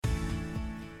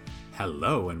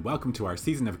Hello, and welcome to our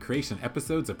Season of Creation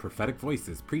episodes of Prophetic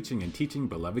Voices, Preaching and Teaching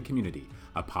Beloved Community,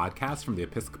 a podcast from the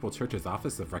Episcopal Church's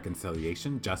Office of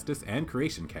Reconciliation, Justice, and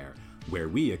Creation Care, where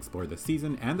we explore the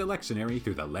season and the lectionary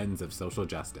through the lens of social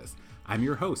justice. I'm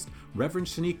your host, Reverend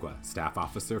Shaniqua, Staff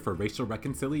Officer for Racial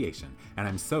Reconciliation, and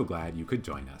I'm so glad you could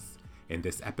join us. In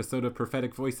this episode of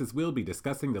Prophetic Voices, we'll be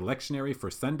discussing the lectionary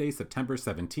for Sunday, September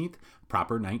 17th,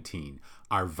 Proper 19.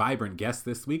 Our vibrant guests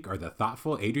this week are the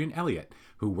thoughtful Adrienne Elliott,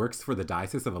 who works for the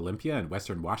Diocese of Olympia in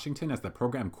Western Washington as the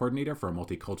Program Coordinator for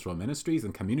Multicultural Ministries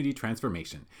and Community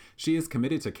Transformation. She is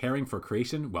committed to caring for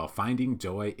creation while finding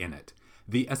joy in it.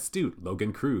 The astute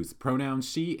Logan Cruz, pronouns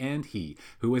she and he,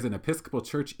 who is an Episcopal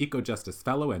Church Eco-Justice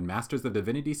Fellow and Masters of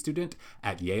Divinity student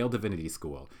at Yale Divinity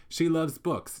School. She loves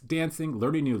books, dancing,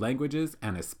 learning new languages,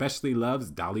 and especially loves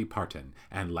Dolly Parton.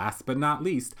 And last but not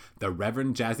least, the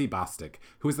Reverend Jazzy Bostic,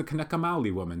 who is a Kanaka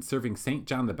Maoli woman serving St.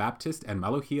 John the Baptist and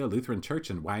Malohia Lutheran Church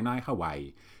in Waianae,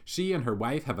 Hawaii. She and her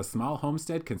wife have a small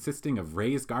homestead consisting of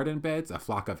raised garden beds, a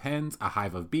flock of hens, a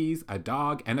hive of bees, a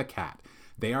dog, and a cat.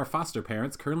 They are foster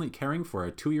parents currently caring for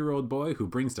a 2-year-old boy who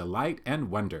brings delight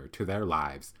and wonder to their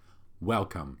lives.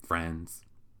 Welcome, friends.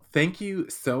 Thank you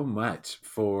so much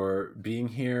for being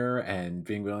here and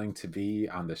being willing to be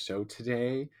on the show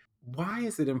today. Why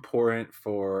is it important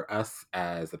for us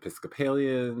as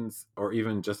Episcopalians, or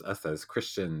even just us as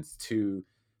Christians, to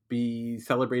be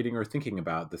celebrating or thinking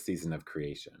about the season of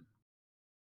creation?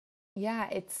 Yeah,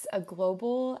 it's a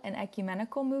global and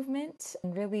ecumenical movement,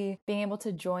 and really being able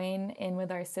to join in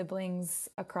with our siblings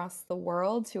across the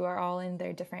world who are all in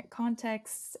their different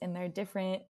contexts, in their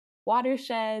different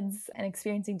watersheds, and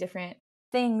experiencing different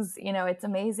things. It's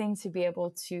amazing to be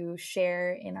able to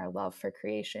share in our love for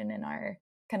creation and our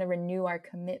kind of renew our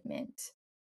commitment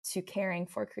to caring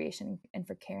for creation and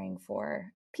for caring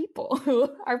for people who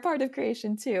are part of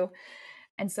creation too.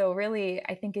 And so, really,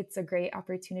 I think it's a great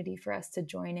opportunity for us to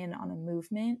join in on a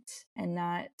movement and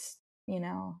not,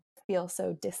 feel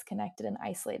so disconnected and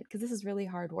isolated, because this is really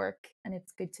hard work. And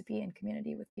it's good to be in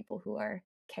community with people who are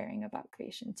caring about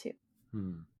creation too.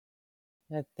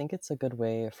 I think it's a good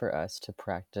way for us to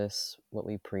practice what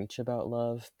we preach about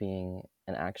love being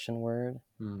an action word.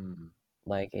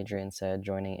 Like Adrienne said,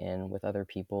 joining in with other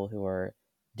people who are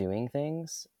doing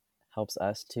things helps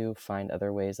us to find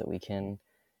other ways that we can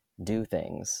do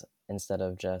things instead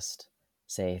of just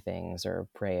say things or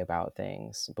pray about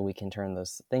things. But we can turn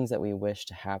those things that we wish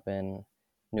to happen,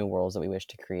 new worlds that we wish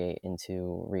to create,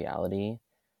 into reality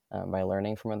by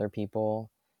learning from other people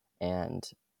and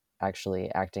actually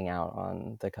acting out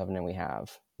on the covenant we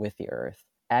have with the earth,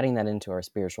 adding that into our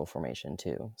spiritual formation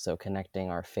too. So connecting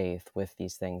our faith with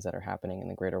these things that are happening in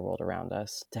the greater world around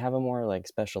us to have a more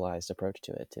specialized approach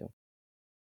to it too.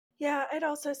 Yeah, I'd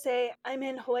also say I'm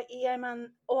in Hawaii. I'm on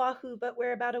Oahu, but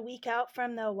we're about a week out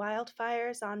from the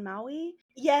wildfires on Maui.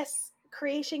 Yes,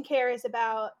 creation care is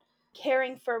about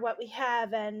caring for what we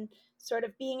have and sort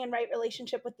of being in right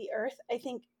relationship with the earth. I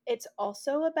think it's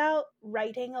also about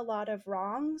righting a lot of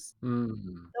wrongs.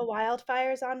 The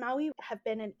wildfires on Maui have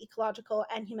been an ecological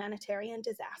and humanitarian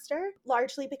disaster,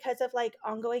 largely because of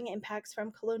ongoing impacts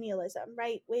from colonialism,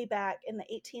 right? Way back in the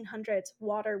 1800s,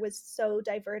 water was so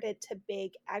diverted to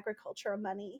big agricultural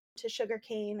money, to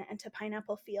sugarcane and to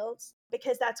pineapple fields,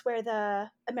 because that's where the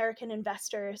American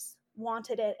investors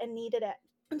wanted it and needed it.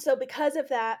 And so because of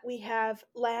that, we have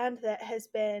land that has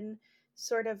been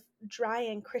sort of dry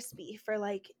and crispy for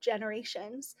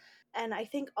generations. And I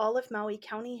think all of Maui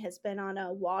County has been on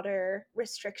a water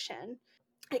restriction,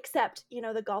 except,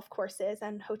 the golf courses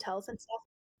and hotels and stuff.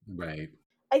 Right.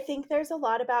 I think there's a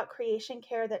lot about creation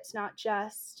care that's not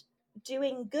just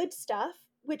doing good stuff,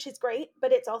 which is great,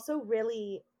 but it's also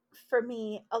really, for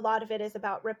me, a lot of it is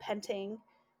about repenting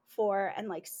for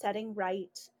and setting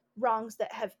right wrongs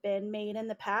that have been made in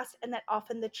the past and that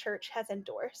often the church has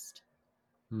endorsed.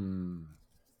 Mm-hmm.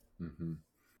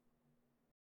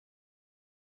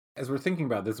 As we're thinking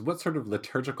about this, what sort of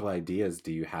liturgical ideas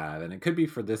do you have? And it could be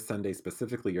for this Sunday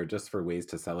specifically, or just for ways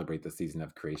to celebrate the season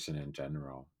of creation in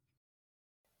general.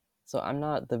 So I'm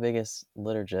not the biggest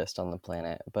liturgist on the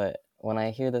planet, but when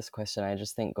I hear this question, I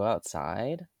just think go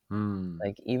outside.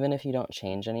 Even if you don't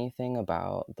change anything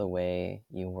about the way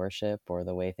you worship or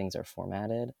the way things are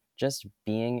formatted, just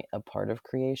being a part of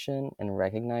creation and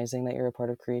recognizing that you're a part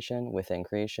of creation within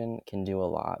creation can do a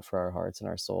lot for our hearts and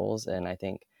our souls. And I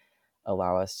think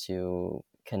allow us to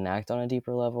connect on a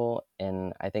deeper level.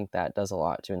 And I think that does a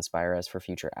lot to inspire us for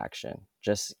future action.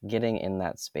 Just getting in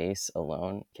that space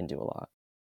alone can do a lot.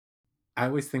 I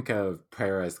always think of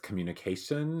prayer as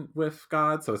communication with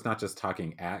God. So it's not just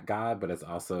talking at God, but it's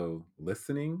also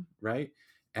listening, right?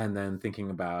 And then thinking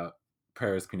about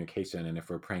prayer is communication, and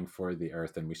if we're praying for the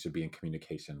earth, then we should be in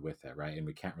communication with it, right? And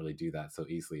we can't really do that so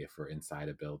easily if we're inside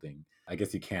a building. I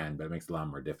guess you can, but it makes it a lot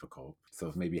more difficult.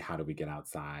 So maybe how do we get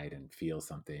outside and feel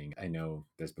something? I know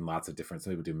there's been lots of different,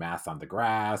 some people do mass on the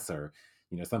grass, or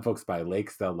some folks by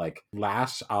lakes, they'll like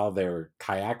lash all their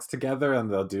kayaks together and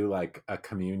they'll do like a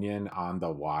communion on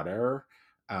the water,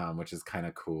 which is kind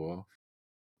of cool.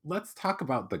 Let's talk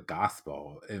about the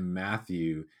gospel in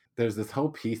Matthew. There's this whole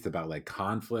piece about like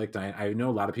conflict. I know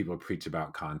a lot of people preach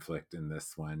about conflict in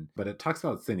this one, but it talks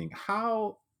about sinning.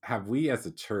 How have we as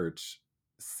a church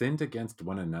sinned against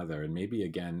one another? And maybe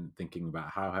again, thinking about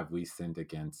how have we sinned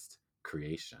against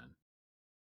creation?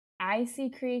 I see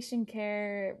creation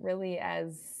care really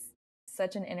as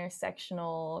such an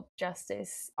intersectional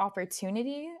justice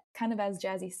opportunity, kind of as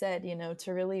Jazzy said,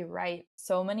 to really right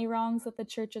so many wrongs that the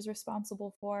church is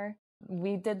responsible for.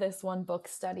 We did this one book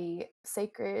study,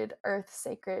 Sacred Earth,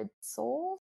 Sacred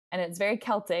Soul, and it's very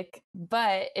Celtic,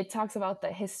 but it talks about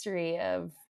the history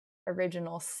of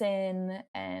original sin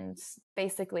and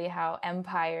basically how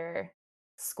empire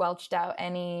squelched out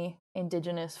any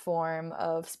indigenous form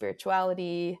of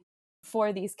spirituality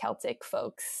for these Celtic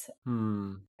folks.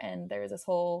 And there's this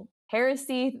whole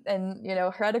heresy and,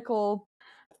 heretical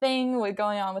thing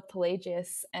going on with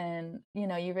Pelagius. And,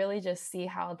 you really just see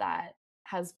how that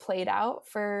has played out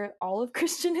for all of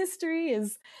Christian history,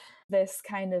 is this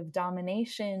kind of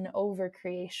domination over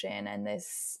creation and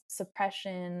this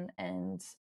suppression and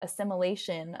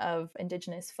assimilation of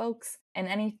indigenous folks, and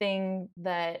anything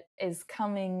that is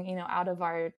coming, out of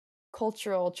our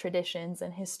cultural traditions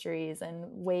and histories and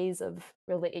ways of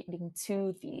relating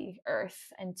to the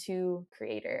earth and to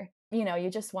creator. You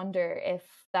just wonder if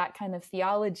that kind of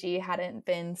theology hadn't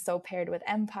been so paired with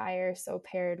empire, so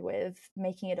paired with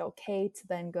making it okay to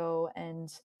then go and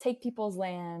take people's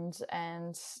land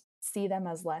and see them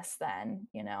as less than,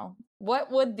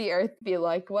 what would the earth be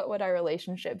like? What would our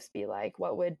relationships be like?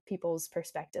 What would people's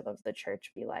perspective of the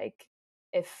church be like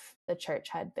if the church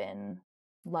had been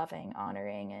loving,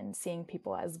 honoring, and seeing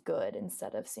people as good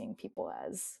instead of seeing people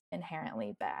as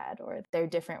inherently bad, or their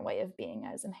different way of being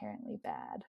as inherently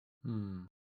bad?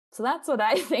 So that's what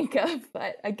I think of.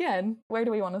 But again, where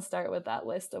do we want to start with that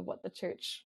list of what the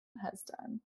church has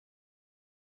done?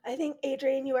 I think,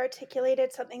 Adrienne, you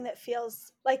articulated something that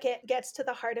feels like it gets to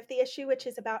the heart of the issue, which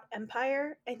is about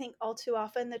empire. I think all too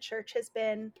often the church has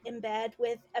been in bed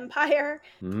with empire,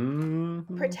 protecting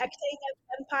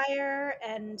of empire,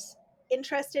 and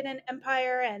interested in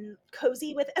empire, and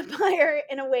cozy with empire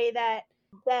in a way that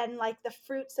then, like, the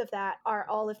fruits of that are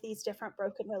all of these different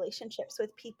broken relationships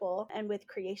with people and with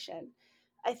creation.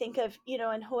 I think of,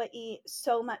 in Hawaii,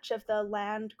 so much of the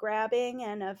land grabbing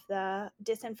and of the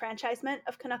disenfranchisement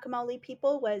of Kanaka Maoli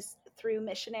people was through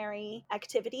missionary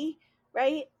activity,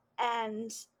 right? And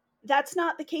that's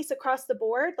not the case across the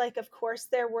board. Like, of course,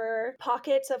 there were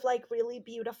pockets of like really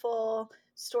beautiful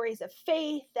stories of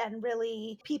faith and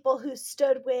really people who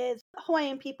stood with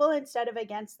Hawaiian people instead of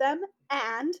against them.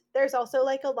 And there's also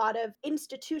like a lot of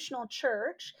institutional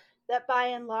church that by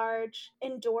and large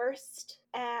endorsed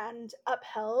and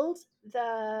upheld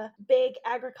the big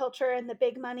agriculture and the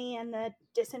big money and the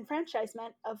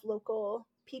disenfranchisement of local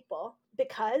people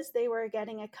because they were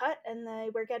getting a cut and they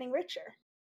were getting richer.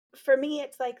 For me,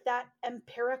 it's like that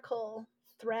empirical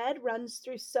thread runs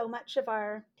through so much of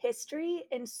our history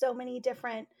in so many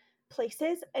different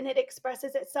places, and it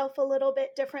expresses itself a little bit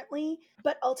differently,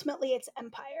 but ultimately it's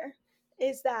empire,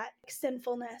 is that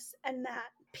sinfulness and that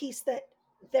piece that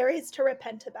there is to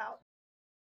repent about.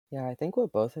 Yeah, I think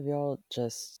what both of y'all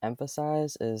just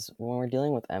emphasize is when we're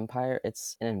dealing with empire,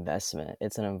 it's an investment,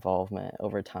 it's an involvement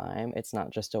over time. It's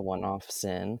not just a one-off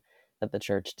sin that the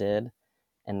church did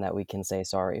and that we can say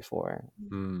sorry for.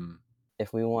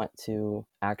 If we want to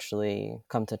actually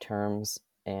come to terms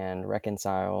and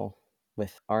reconcile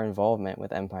with our involvement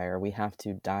with empire, we have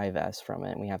to divest from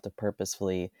it. We have to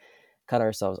purposefully cut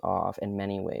ourselves off in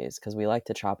many ways, because we like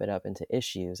to chop it up into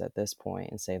issues at this point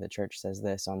and say the church says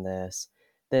this on this,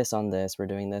 this on this, we're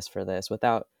doing this for this,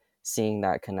 without seeing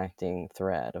that connecting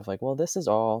thread of like, well, this is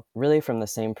all really from the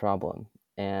same problem.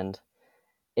 And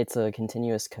it's a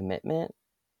continuous commitment.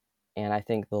 And I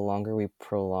think the longer we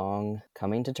prolong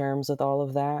coming to terms with all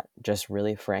of that, just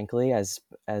really frankly, as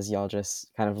y'all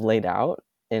just kind of laid out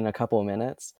in a couple of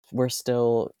minutes, we're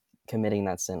still committing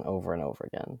that sin over and over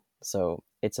again. So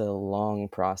it's a long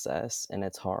process and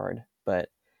it's hard, but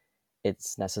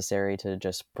it's necessary to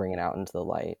just bring it out into the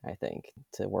light, I think,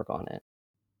 to work on it.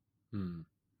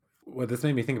 What this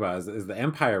made me think about is the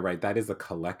empire, right? That is a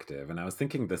collective. And I was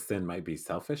thinking the sin might be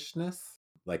selfishness.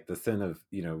 like the sin of,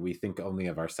 we think only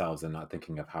of ourselves and not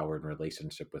thinking of how we're in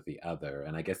relationship with the other.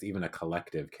 And I guess even a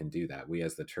collective can do that. We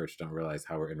as the church don't realize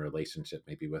how we're in relationship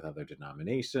maybe with other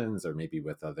denominations, or maybe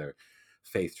with other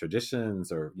faith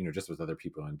traditions, or, just with other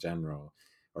people in general.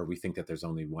 Or we think that there's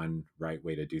only one right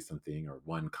way to do something, or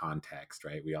one context,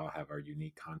 right? We all have our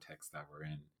unique context that we're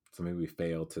in. So maybe we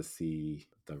fail to see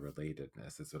the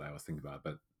relatedness is what I was thinking about.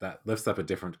 But that lifts up a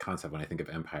different concept when I think of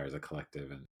empire as a collective.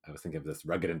 And I was thinking of this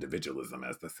rugged individualism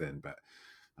as the sin, but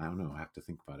I don't know. I have to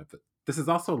think about it. But this is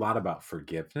also a lot about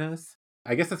forgiveness.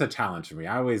 I guess that's a challenge for me.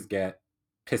 I always get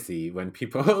pissy when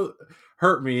people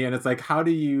hurt me, and it's like, how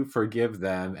do you forgive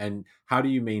them, and how do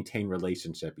you maintain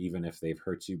relationship even if they've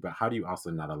hurt you, but how do you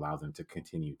also not allow them to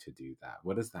continue to do that?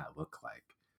 What does that look like?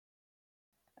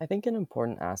 I think an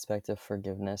important aspect of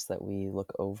forgiveness that we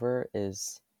look over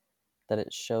is that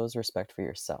it shows respect for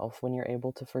yourself when you're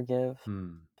able to forgive.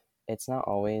 It's not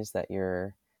always that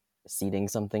you're ceding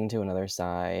something to another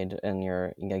side and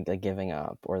you're like giving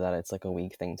up, or that it's like a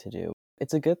weak thing to do.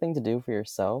 It's a good thing to do for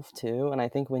yourself too. And I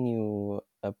think when you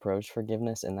approach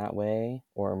forgiveness in that way,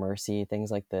 or mercy, things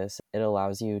like this, it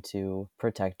allows you to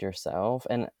protect yourself.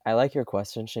 And I like your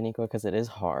question, Shaniqua, because it is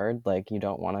hard. Like, you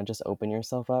don't want to just open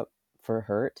yourself up for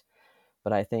hurt.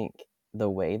 But I think the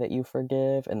way that you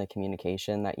forgive and the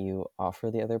communication that you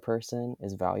offer the other person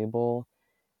is valuable.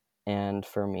 And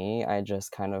for me, I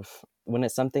just kind of, when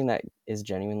it's something that is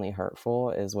genuinely hurtful,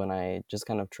 is when I just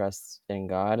kind of trust in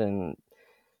God and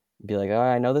be like, oh,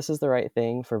 I know this is the right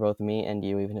thing for both me and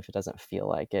you, even if it doesn't feel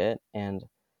like it. And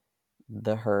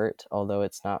the hurt, although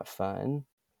it's not fun,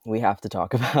 we have to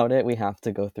talk about it. We have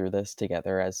to go through this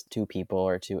together as two people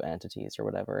or two entities or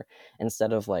whatever,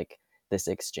 instead of like this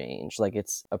exchange. Like,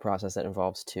 it's a process that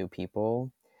involves two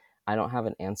people. I don't have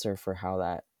an answer for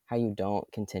how you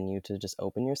don't continue to just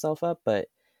open yourself up, but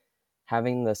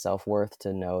having the self-worth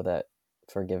to know that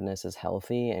forgiveness is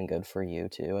healthy and good for you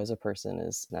too as a person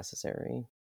is necessary.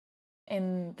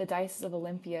 In the Diocese of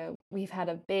Olympia, we've had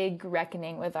a big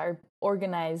reckoning with our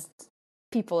organized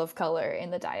people of color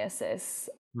in the diocese.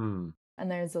 And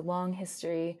there's a long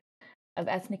history of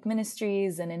ethnic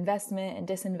ministries and investment and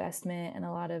disinvestment and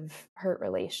a lot of hurt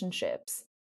relationships.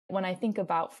 When I think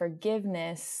about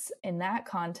forgiveness in that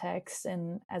context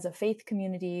and as a faith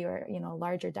community, or,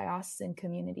 larger diocesan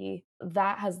community,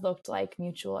 that has looked like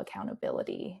mutual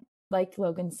accountability. Like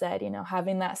Logan said,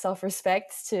 having that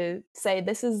self-respect to say,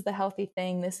 this is the healthy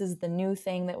thing, this is the new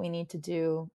thing that we need to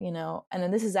do, and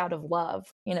then this is out of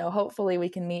love. Hopefully we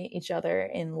can meet each other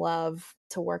in love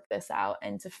to work this out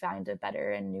and to find a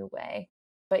better and new way.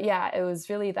 But yeah, it was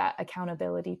really that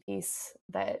accountability piece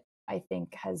that I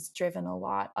think has driven a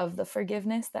lot of the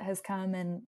forgiveness that has come,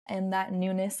 and that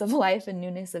newness of life and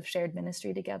newness of shared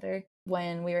ministry together,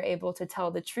 when we were able to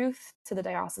tell the truth to the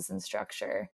diocesan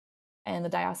structure. And the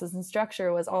diocesan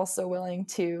structure was also willing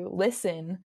to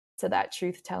listen to that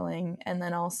truth telling, and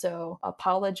then also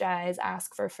apologize,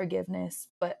 ask for forgiveness,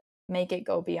 but make it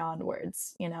go beyond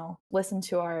words. Listen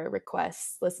to our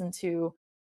requests, listen to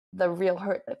the real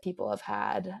hurt that people have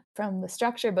had from the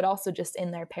structure, but also just in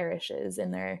their parishes,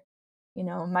 in their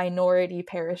minority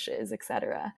parishes,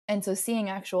 etc. And so seeing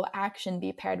actual action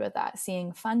be paired with that,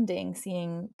 seeing funding,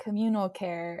 seeing communal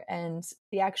care, and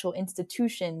the actual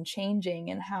institution changing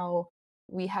and how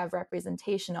we have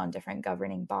representation on different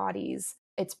governing bodies,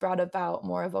 it's brought about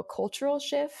more of a cultural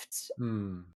shift.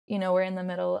 We're in the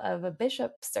middle of a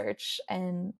bishop search,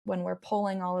 and when we're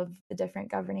polling all of the different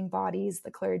governing bodies,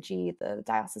 the clergy, the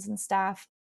diocesan staff,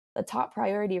 the top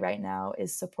priority right now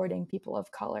is supporting people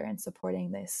of color and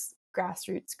supporting this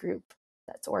grassroots group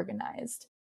that's organized.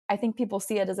 I think people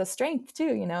see it as a strength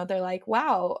too. They're like,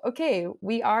 wow, okay,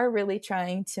 we are really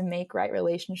trying to make right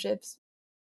relationships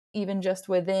even just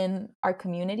within our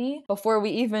community before we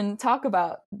even talk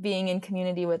about being in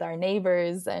community with our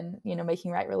neighbors and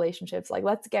making right relationships. Like,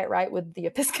 let's get right with the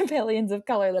Episcopalians of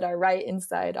color that are right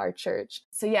inside our church.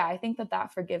 So yeah, I think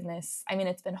that forgiveness,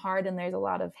 it's been hard, and there's a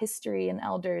lot of history and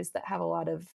elders that have a lot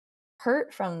of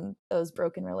hurt from those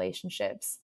broken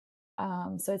relationships.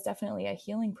 So it's definitely a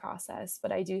healing process,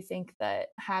 but I do think that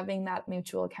having that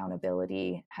mutual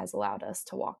accountability has allowed us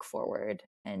to walk forward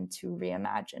and to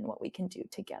reimagine what we can do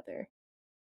together.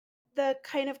 The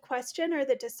kind of question or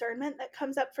the discernment that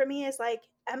comes up for me is like,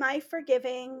 am I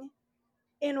forgiving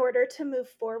in order to move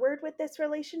forward with this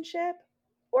relationship?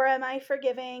 Or am I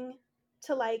forgiving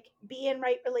to like be in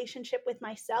right relationship with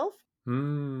myself?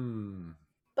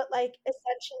 But like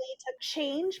essentially to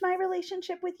change my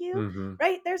relationship with you,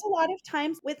 right? There's a lot of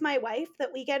times with my wife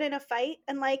that we get in a fight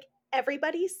and like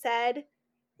everybody said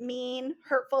mean,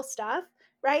 hurtful stuff,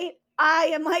 right?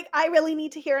 I am like, I really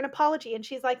need to hear an apology. And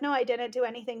she's like, no, I didn't do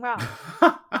anything wrong.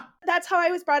 That's how I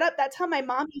was brought up. That's how my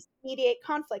mom used to mediate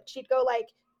conflict. She'd go like,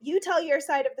 you tell your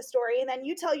side of the story, and then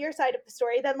you tell your side of the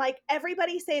story. Then like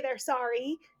everybody say they're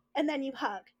sorry, and then you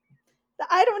hug.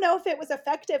 I don't know if it was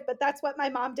effective, but that's what my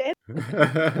mom did.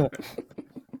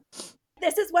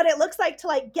 This is what it looks like to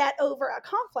like get over a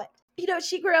conflict. You know,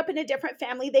 she grew up in a different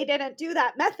family. They didn't do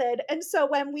that method. And so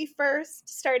when we first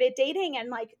started dating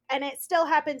and it still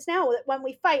happens now, when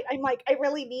we fight, I'm like, I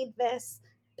really need this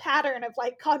pattern of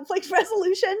like conflict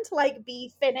resolution to like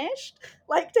be finished,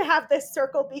 like to have this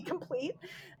circle be complete.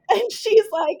 And she's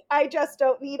like, I just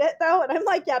don't need it though. And I'm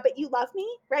like, yeah, but you love me,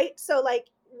 right? So like,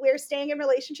 we're staying in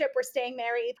relationship, we're staying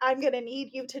married. I'm going to need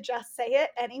you to just say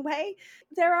it anyway.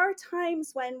 There are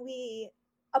times when we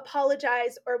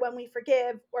apologize or when we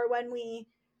forgive or when we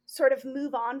sort of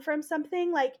move on from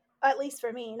something, like at least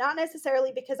for me, not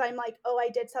necessarily because I'm like, oh, I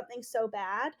did something so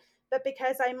bad, but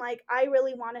because I'm like, I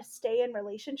really want to stay in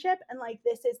relationship and like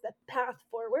this is the path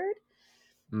forward.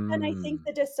 And I think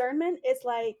the discernment is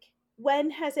like,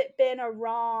 when has it been a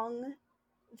wrong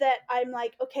that I'm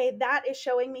like, okay, that is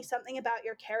showing me something about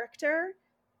your character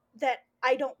that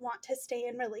I don't want to stay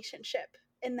in relationship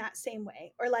in that same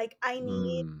way. Or like, I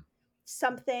need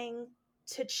something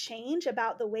to change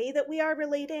about the way that we are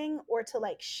relating or to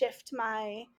like shift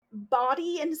my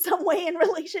body in some way in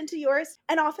relation to yours.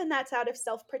 And often that's out of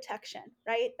self-protection,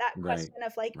 right? That question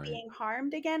of like being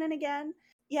harmed again and again.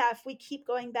 Yeah, if we keep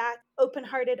going back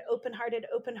open-hearted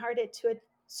to a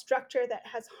structure that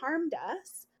has harmed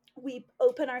us, we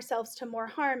open ourselves to more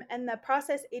harm. And the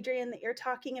process, Adrienne, that you're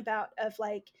talking about of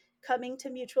like coming to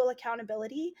mutual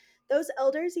accountability, those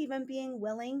elders even being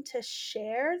willing to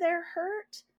share their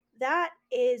hurt, that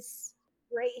is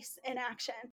grace in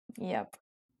action. Yep.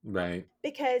 Right.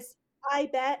 Because I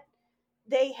bet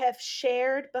they have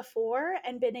shared before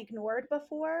and been ignored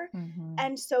before. Mm-hmm.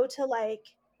 And so to like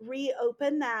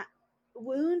reopen that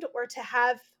wound or to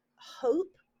have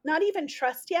hope, not even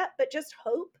trust yet, but just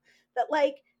hope that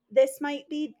like this might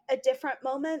be a different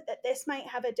moment, that this might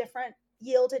have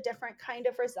yield a different kind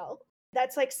of result.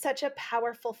 That's like such a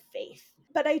powerful faith.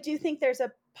 But I do think there's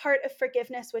a part of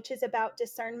forgiveness which is about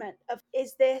discernment of,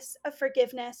 is this a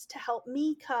forgiveness to help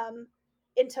me come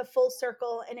into full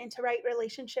circle and into right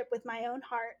relationship with my own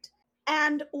heart?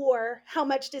 And or how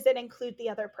much does it include the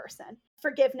other person?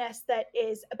 Forgiveness that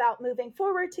is about moving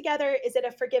forward together? Is it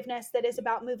a forgiveness that is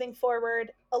about moving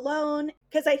forward alone?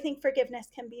 Because I think forgiveness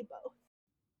can be both.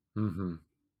 Mm-hmm.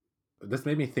 This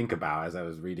made me think about, as I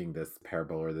was reading this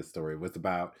parable or this story, was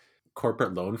about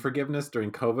corporate loan forgiveness during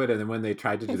COVID. And then when they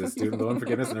tried to do the student loan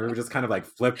forgiveness and everyone just kind of like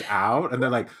flipped out. And they're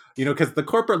like, because the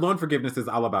corporate loan forgiveness is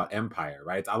all about empire,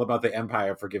 right? It's all about the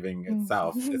empire forgiving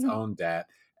itself, its own debt.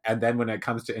 And then when it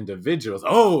comes to individuals,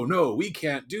 oh no, we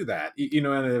can't do that.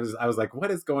 And I was like,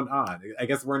 what is going on? I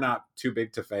guess we're not too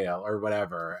big to fail or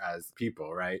whatever as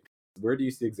people, right? Where do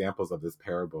you see examples of this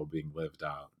parable being lived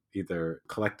out, either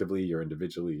collectively or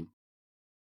individually?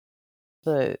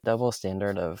 The double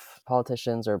standard of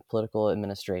politicians or political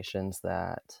administrations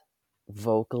that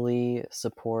vocally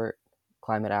support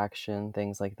climate action,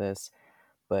 things like this,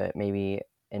 but maybe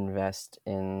invest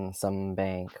in some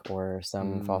bank or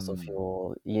some fossil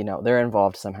fuel, they're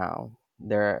involved somehow.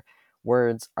 Their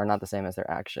words are not the same as their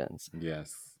actions.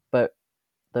 Yes. But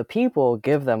the people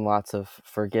give them lots of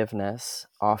forgiveness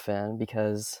often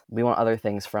because we want other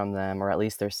things from them, or at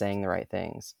least they're saying the right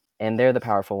things. And they're the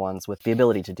powerful ones with the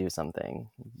ability to do something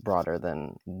broader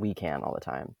than we can all the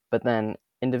time. But then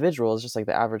individuals, just like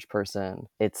the average person,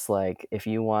 it's like, if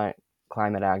you want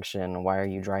climate action, why are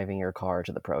you driving your car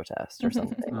to the protest or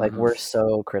something? Like, we're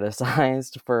so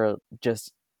criticized for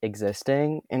just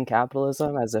existing in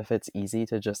capitalism as if it's easy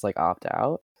to just like opt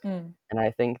out. And I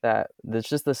think that it's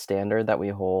just the standard that we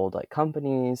hold like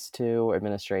companies to,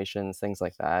 administrations, things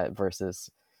like that, versus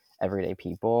everyday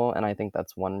people. And I think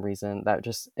that's one reason that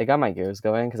it got my gears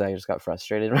going, because I just got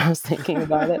frustrated when I was thinking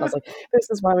about it. I was like, this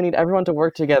is why we need everyone to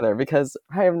work together, because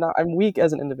I'm weak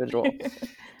as an individual.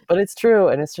 But it's true.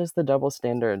 And it's just the double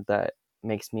standard that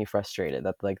makes me frustrated,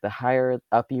 that like the higher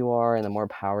up you are and the more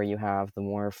power you have, the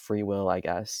more free will, I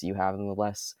guess, you have, and the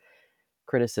less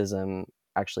criticism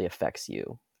actually affects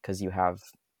you, because you have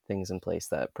things in place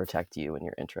that protect you and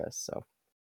your interests. So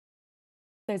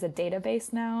there's a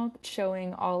database now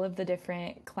showing all of the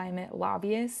different climate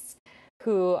lobbyists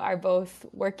who are both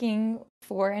working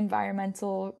for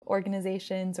environmental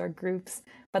organizations or groups,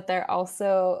 but they're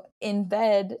also in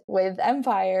bed with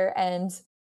empire and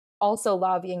also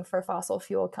lobbying for fossil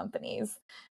fuel companies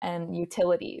and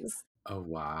utilities. Oh,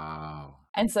 wow.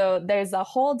 And so there's a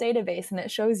whole database and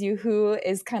it shows you who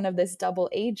is kind of this double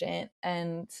agent.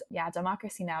 And yeah,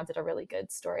 Democracy Now! Did a really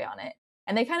good story on it.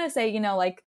 And they kind of say,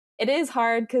 like, it is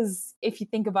hard because if you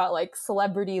think about like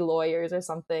celebrity lawyers or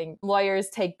something, lawyers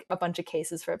take a bunch of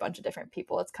cases for a bunch of different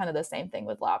people. It's kind of the same thing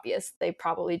with lobbyists. They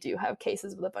probably do have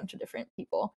cases with a bunch of different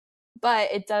people.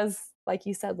 But it does, like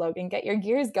you said, Logan, get your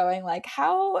gears going. Like,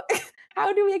 how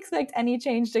how do we expect any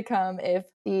change to come if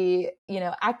the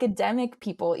academic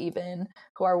people even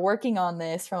who are working on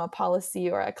this from a policy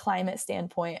or a climate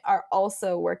standpoint are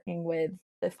also working with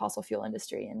the fossil fuel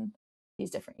industry and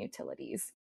these different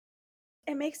utilities?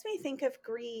 It makes me think of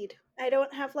greed. I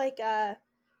don't have like a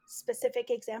specific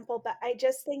example, but I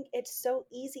just think it's so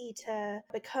easy to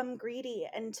become greedy.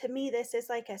 And to me, this is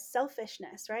like a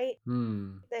selfishness, right?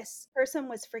 This person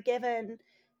was forgiven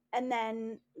and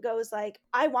then goes like,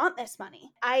 I want this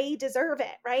money, I deserve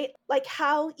it, right? Like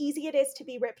how easy it is to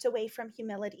be ripped away from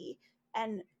humility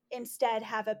and instead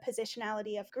have a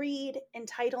positionality of greed,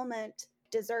 entitlement,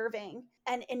 deserving,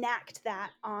 and enact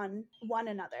that on one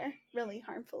another really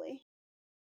harmfully.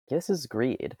 This is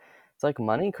greed. It's like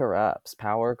money corrupts,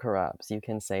 power corrupts. You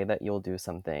can say that you'll do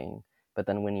something, but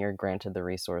then when you're granted the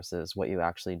resources, what you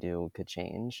actually do could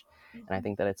change. And I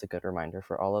think that it's a good reminder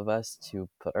for all of us to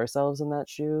put ourselves in that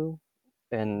shoe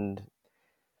and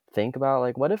think about,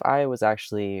 like, what if I was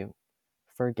actually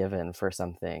forgiven for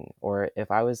something, or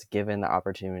if I was given the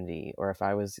opportunity, or if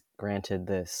I was granted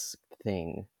this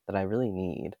thing that I really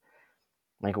need,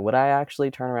 like, would I actually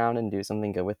turn around and do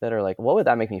something good with it, or like what would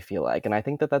that make me feel like? And I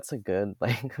think that that's a good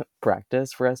like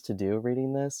practice for us to do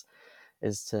reading this,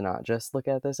 is to not just look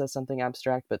at this as something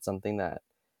abstract, but something that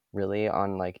really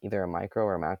on like either a micro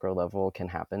or macro level can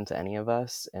happen to any of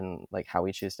us, and like how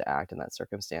we choose to act in that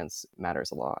circumstance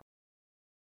matters a lot.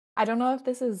 I don't know if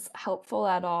this is helpful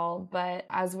at all, but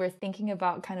as we're thinking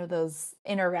about kind of those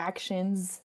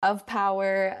interactions of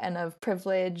power and of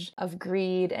privilege, of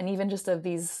greed, and even just of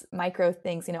these micro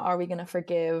things, are we going to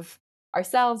forgive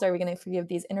ourselves? Are we going to forgive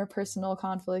these interpersonal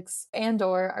conflicts? And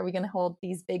or are we going to hold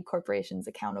these big corporations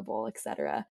accountable,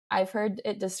 etc.? I've heard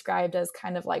it described as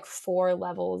kind of like 4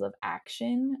 levels of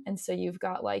action. And so you've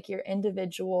got like your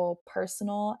individual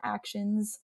personal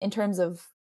actions in terms of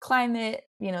climate,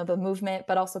 the movement,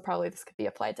 but also probably this could be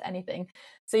applied to anything.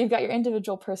 So you've got your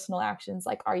individual personal actions,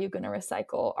 like, are you going to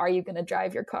recycle? Are you going to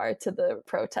drive your car to the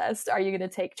protest? Are you going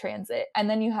to take transit? And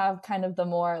then you have kind of the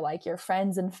more like your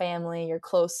friends and family, your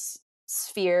close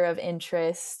sphere of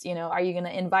interest. Are you going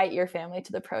to invite your family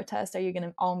to the protest? Are you going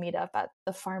to all meet up at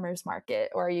the farmers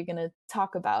market? Or are you going to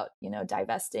talk about,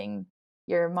 divesting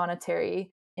your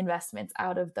monetary investments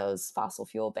out of those fossil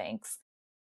fuel banks?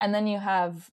 And then you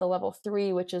have the level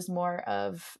 3, which is more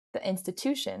of the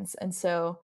institutions. And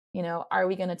so, are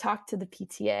we going to talk to the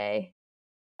PTA?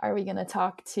 Are we going to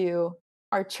talk to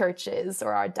our churches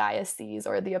or our diocese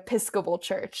or the Episcopal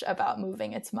Church about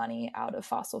moving its money out of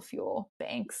fossil fuel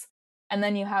banks? And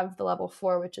then you have the level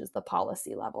 4, which is the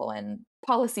policy level. And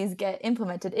policies get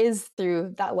implemented is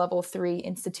through that level 3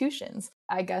 institutions.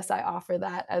 I guess I offer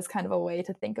that as kind of a way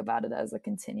to think about it as a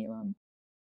continuum.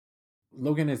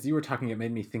 Logan, as you were talking, it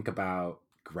made me think about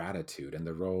gratitude and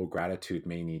the role gratitude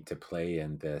may need to play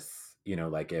in this.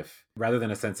 Like, if rather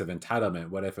than a sense of entitlement,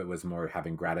 what if it was more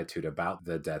having gratitude about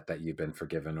the debt that you've been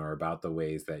forgiven, or about the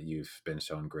ways that you've been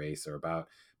shown grace,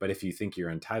 but if you think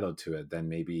you're entitled to it, then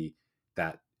maybe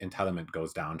that entitlement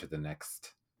goes down to the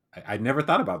next. I'd never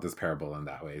thought about this parable in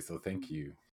that way, so thank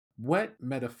you. What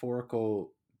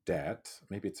metaphorical debt,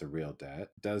 maybe it's a real debt,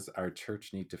 does our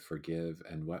church need to forgive?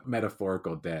 And what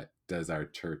metaphorical debt does our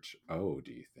church owe,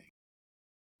 do you think?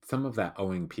 Some of that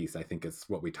owing piece, I think, is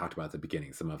what we talked about at the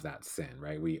beginning, some of that sin,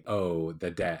 right? We owe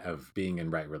the debt of being in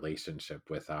right relationship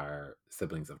with our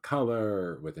siblings of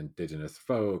color, with indigenous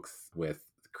folks, with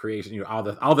creation, all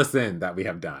the sin that we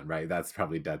have done, right? That's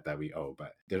probably debt that we owe,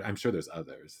 but I'm sure there's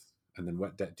others. And then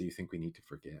what debt do you think we need to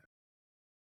forgive?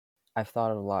 I've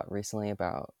thought a lot recently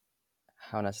about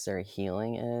how necessary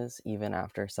healing is, even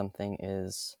after something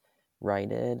is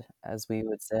righted, as we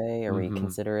would say, or we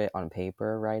consider it on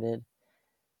paper righted.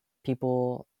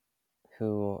 People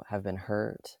who have been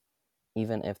hurt,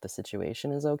 even if the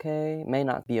situation is okay, may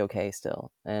not be okay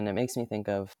still. And it makes me think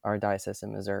of our diocese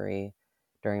in Missouri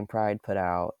during Pride put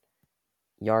out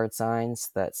yard signs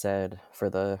that said, "For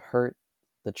the hurt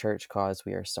the church caused,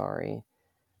 we are sorry."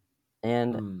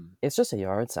 And it's just a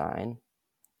yard sign.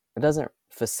 It doesn't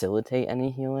facilitate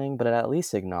any healing, but it at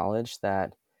least acknowledged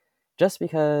that just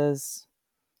because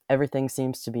everything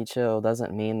seems to be chill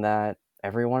doesn't mean that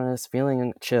everyone is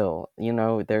feeling chill.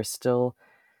 There's still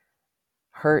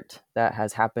hurt that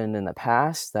has happened in the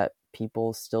past that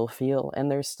people still feel, and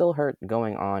there's still hurt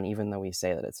going on even though we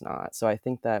say that it's not. So I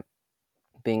think that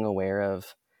being aware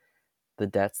of the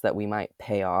debts that we might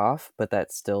pay off but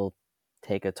that still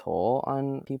take a toll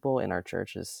on people in our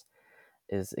church is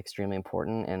extremely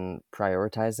important, and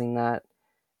prioritizing that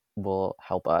will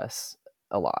help us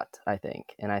a lot, I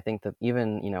think. And I think that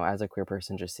even, as a queer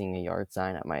person, just seeing a yard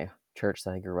sign at my church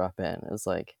that I grew up in is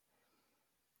like,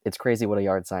 it's crazy what a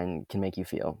yard sign can make you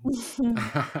feel. And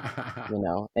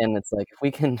it's like, if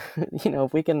we can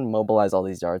if we can mobilize all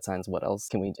these yard signs, what else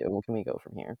can we do? Where can we go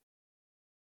from here?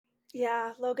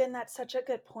 Yeah, Logan, that's such a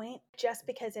good point. Just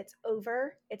because it's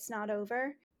over, it's not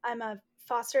over. I'm a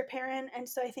foster parent, and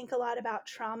so I think a lot about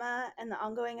trauma and the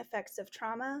ongoing effects of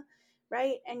trauma,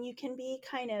 right? And you can be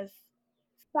kind of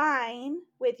fine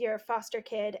with your foster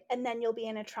kid, and then you'll be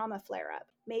in a trauma flare up.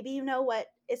 Maybe you know what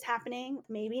is happening,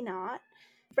 maybe not.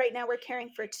 Right now, we're caring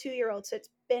for a 2-year-old, so it's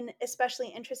been especially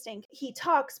interesting. He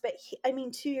talks, but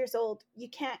 2 years old, you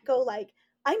can't go like,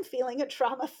 I'm feeling a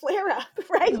trauma flare up,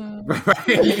 right?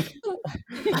 Right.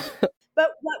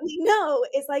 But what we know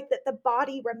is like that the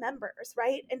body remembers,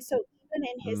 right? And so even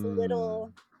in his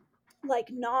little like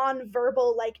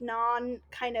non-verbal, like non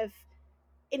kind of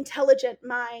intelligent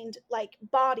mind, like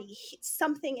body,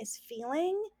 something is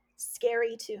feeling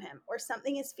scary to him, or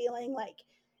something is feeling like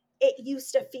it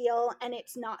used to feel and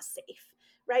it's not safe,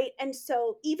 right? And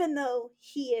so even though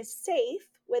he is safe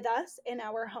with us in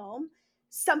our home,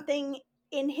 something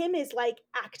in him is like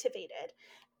activated.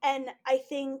 And I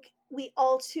think we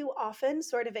all too often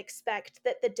sort of expect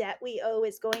that the debt we owe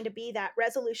is going to be that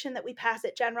resolution that we pass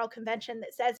at General Convention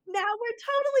that says, now we're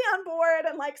totally on board,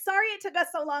 and like, sorry it took us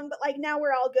so long, but like now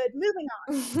we're all good, moving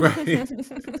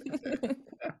on.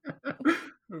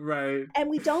 Right. And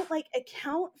we don't like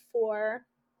account for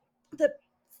the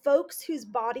folks whose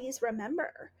bodies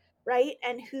remember, right?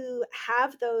 And who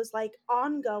have those like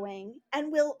ongoing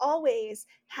and will always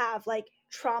have like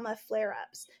trauma flare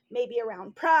ups, maybe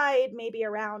around pride, maybe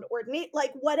around ordinate,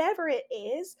 like whatever it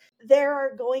is. There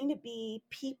are going to be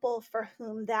people for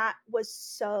whom that was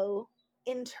so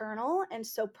internal and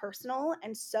so personal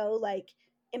and so like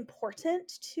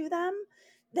important to them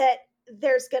that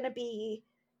there's going to be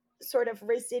sort of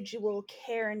residual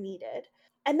care needed.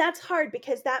 And that's hard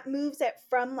because that moves it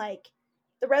from like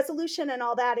the resolution and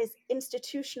all that is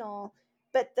institutional,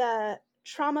 but the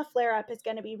trauma flare up is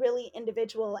going to be really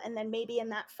individual, and then maybe in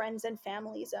that friends and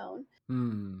family zone.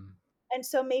 And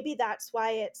so maybe that's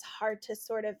why it's hard to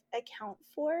sort of account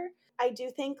for. I do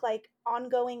think like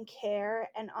ongoing care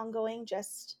and ongoing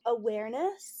just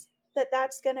awareness that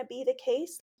that's going to be the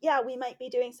case. Yeah, we might be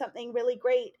doing something really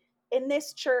great in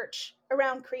this church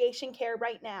around creation care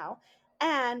right now.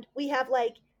 And we have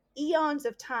like eons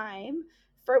of time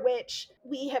for which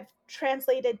we have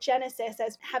translated Genesis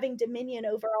as having dominion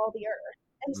over all the earth.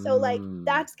 And so like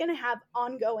that's going to have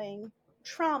ongoing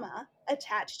trauma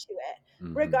attached to it,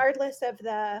 regardless of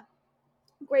the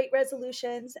great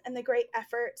resolutions and the great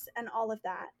efforts and all of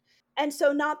that. And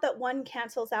so not that one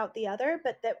cancels out the other,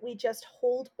 but that we just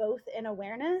hold both in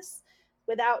awareness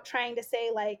without trying to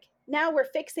say like, now we're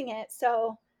fixing it,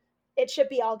 so it should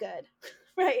be all good,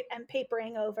 right? And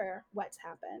papering over what's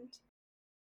happened.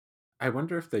 I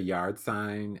wonder if the yard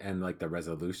sign and like the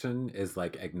resolution is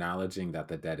like acknowledging that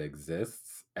the debt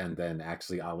exists, and then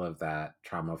actually all of that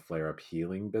trauma flare up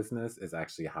healing business is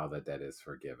actually how the debt is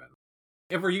forgiven.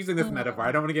 If we're using this metaphor,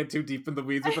 I don't want to get too deep in the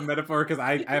weeds with the metaphor because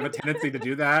I have a tendency to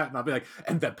do that. And I'll be like,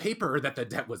 and the paper that the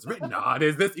debt was written on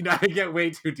is this, I get way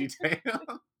too detailed.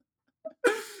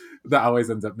 That always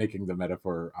ends up making the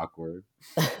metaphor awkward.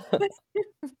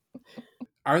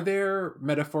 Are there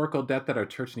metaphorical debt that our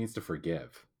church needs to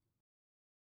forgive?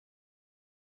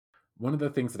 One of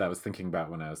the things that I was thinking about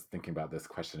when I was thinking about this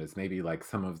question is maybe like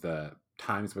some of the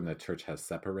times when the church has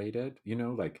separated,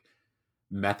 like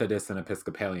Methodists and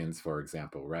Episcopalians, for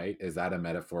example, right? Is that a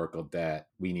metaphorical debt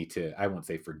we need to, I won't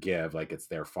say forgive, like it's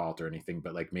their fault or anything,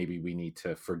 but like maybe we need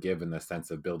to forgive in the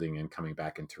sense of building and coming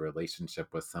back into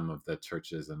relationship with some of the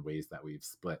churches and ways that we've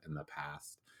split in the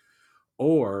past.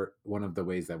 Or one of the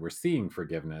ways that we're seeing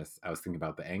forgiveness, I was thinking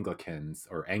about the Anglicans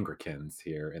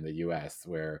here in the US,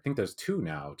 where I think there's 2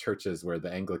 now churches where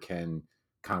the Anglican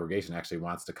congregation actually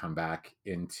wants to come back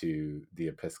into the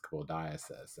Episcopal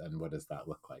diocese. And what does that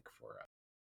look like for us?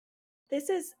 This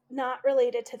is not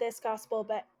related to this gospel,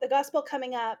 but the gospel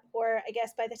coming up, or I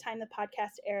guess by the time the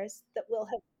podcast airs, that will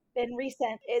have been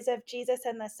recent, is of Jesus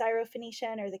and the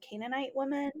Syrophoenician or the Canaanite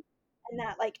woman. And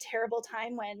that like terrible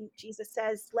time when Jesus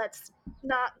says, let's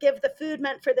not give the food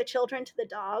meant for the children to the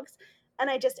dogs. And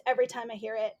I just, every time I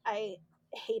hear it, I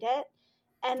hate it.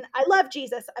 And I love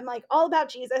Jesus. I'm like all about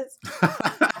Jesus.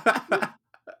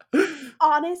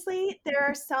 Honestly, there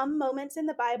are some moments in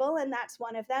the Bible, and that's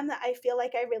one of them, that I feel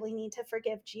like I really need to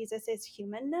forgive Jesus's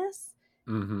humanness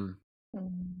Mm-hmm.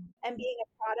 and being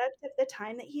a product of the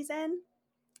time that he's in.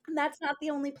 And that's not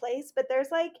the only place, but there's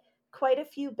like quite a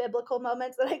few biblical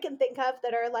moments that I can think of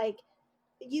that are like,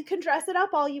 you can dress it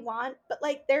up all you want, but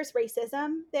like there's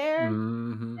racism there,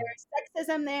 Mm-hmm. there's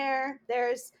sexism there,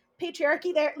 there's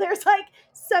patriarchy there, there's like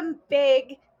some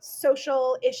big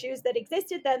social issues that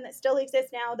existed then that still exist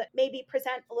now that maybe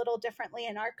present a little differently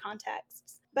in our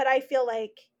contexts. But I feel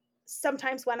like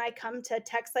sometimes when I come to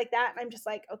texts like that, I'm just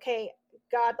like, okay,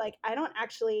 God, like I don't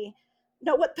actually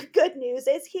know what the good news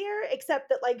is here, except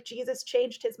that like Jesus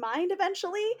changed his mind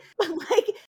eventually. But like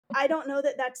I don't know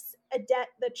that that's a debt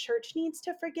the church needs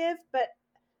to forgive, but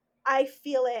I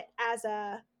feel it as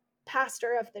a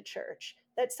pastor of the church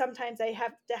that sometimes I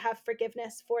have to have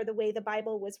forgiveness for the way the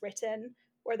Bible was written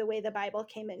or the way the Bible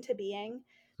came into being.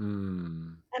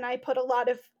 And I put a lot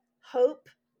of hope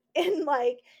in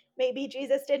like maybe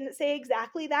Jesus didn't say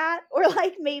exactly that, or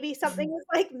like maybe something was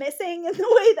like missing in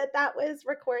the way that that was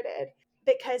recorded,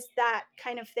 because that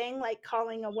kind of thing, like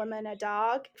calling a woman a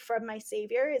dog from my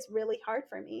Savior, is really hard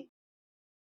for me.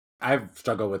 I've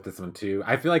struggled with this one too.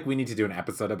 I feel like we need to do an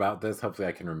episode about this. Hopefully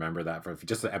I can remember that for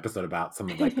just an episode about some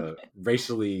of like the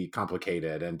racially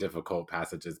complicated and difficult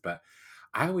passages. But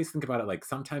I always think about it like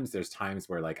sometimes there's times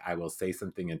where like I will say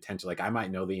something intentional, like I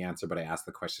might know the answer, but I ask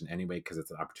the question anyway because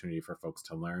it's an opportunity for folks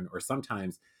to learn. Or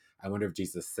sometimes I wonder if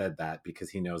Jesus said that because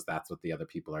he knows that's what the other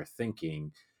people are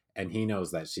thinking, and he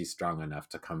knows that she's strong enough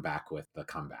to come back with the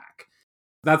comeback.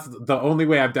 That's the only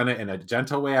way I've done it in a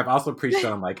gentle way. I've also preached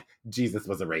on like Jesus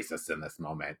was a racist in this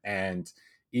moment, and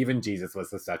even Jesus was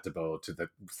susceptible to the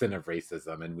sin of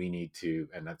racism, and we need to,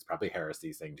 and that's probably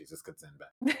heresy saying Jesus could sin,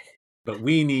 but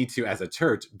we need to as a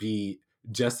church be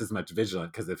just as much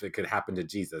vigilant, because if it could happen to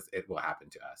Jesus, it will happen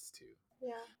to us too.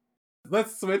 Yeah.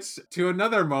 Let's switch to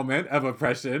another moment of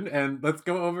oppression, and let's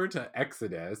go over to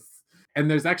Exodus. And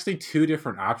there's actually two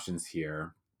different options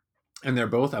here, and they're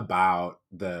both about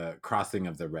the crossing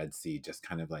of the Red Sea, just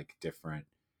kind of like different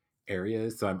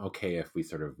areas. So I'm okay if we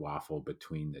sort of waffle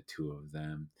between the two of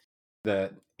them.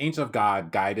 The angel of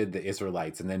God guided the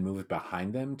Israelites and then moved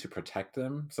behind them to protect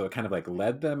them. So it kind of like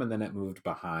led them and then it moved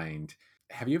behind.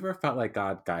 Have you ever felt like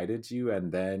God guided you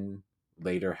and then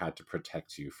later had to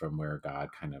protect you from where God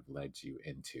kind of led you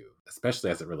into,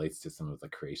 especially as it relates to some of the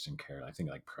creation care, I think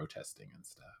like protesting and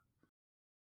stuff?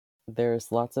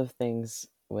 There's lots of things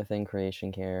within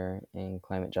creation care and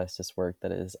climate justice work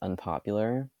that is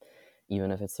unpopular,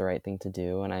 even if it's the right thing to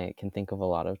do. And I can think of a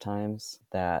lot of times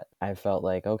that I felt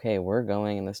like, okay, we're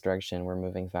going in this direction, we're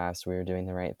moving fast, we're doing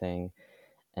the right thing.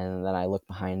 And then I look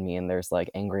behind me and there's like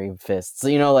angry fists,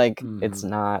 like it's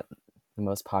not the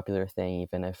most popular thing,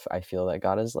 even if I feel that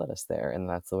God has led us there. And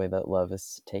that's the way that love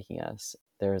is taking us.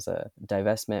 There's a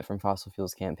divestment from fossil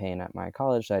fuels campaign at my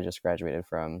college that I just graduated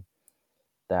from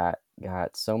that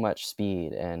got so much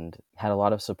speed and had a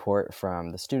lot of support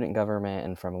from the student government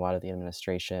and from a lot of the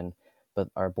administration, but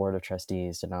our board of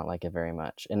trustees did not like it very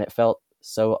much. And it felt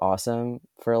so awesome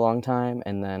for a long time.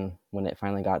 And then when it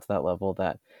finally got to that level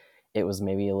that it was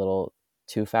maybe a little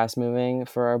too fast moving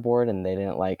for our board and they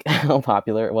didn't like how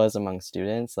popular it was among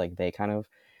students, like they kind of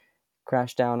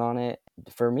crashed down on it.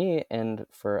 For me and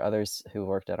for others who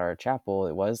worked at our chapel,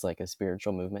 it was like a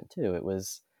spiritual movement too. It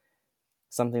was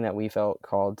something that we felt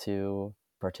called to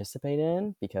participate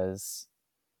in because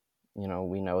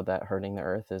we know that hurting the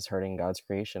earth is hurting God's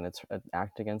creation. It's an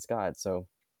act against God. So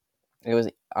it was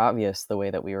obvious the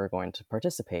way that we were going to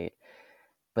participate.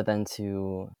 But then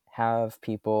to have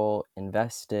people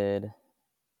invested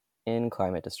in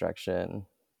climate destruction,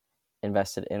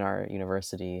 invested in our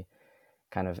university,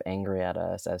 kind of angry at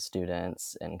us as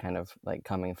students and kind of like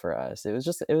coming for us. It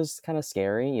was kind of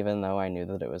scary, even though I knew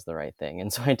that it was the right thing.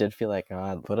 And so I did feel like,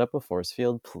 God, put up a force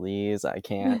field, please. I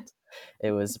can't.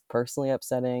 It was personally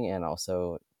upsetting and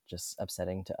also just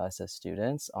upsetting to us as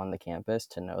students on the campus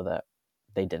to know that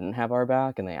they didn't have our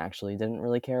back and they actually didn't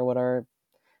really care what our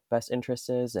best interest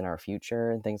is in our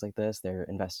future and things like this. They're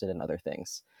invested in other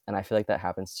things. And I feel like that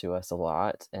happens to us a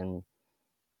lot. And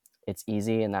it's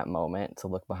easy in that moment to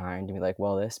look behind and be like,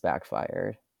 well, this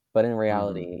backfired. But in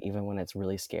reality, even when it's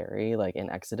really scary, like in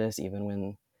Exodus, even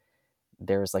when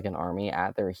there's like an army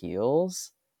at their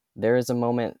heels, there is a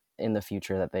moment in the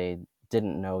future that they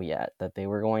didn't know yet that they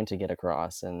were going to get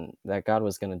across and that God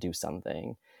was going to do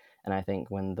something. And I think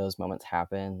when those moments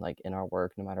happen, like in our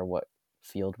work, no matter what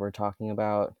field we're talking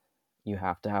about, you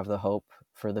have to have the hope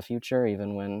for the future,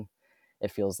 even when it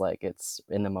feels like it's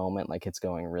in the moment, like it's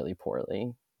going really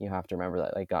poorly. You have to remember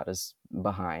that like God is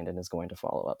behind and is going to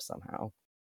follow up somehow.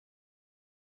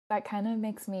 That kind of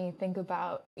makes me think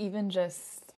about even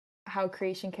just how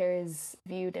creation care is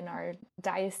viewed in our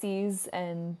diocese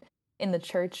and in the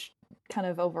church kind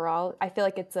of overall. I feel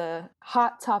like it's a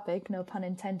hot topic, no pun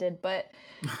intended, but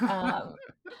um,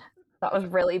 that was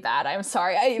really bad. I'm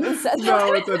sorry I even said that.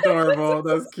 No, it's adorable.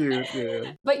 That's cute.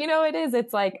 Yeah. But it is.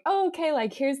 It's like, oh, okay,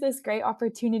 like here's this great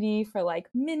opportunity for like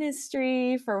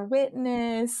ministry, for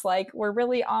witness. Like we're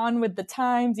really on with the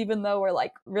times, even though we're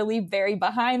like really very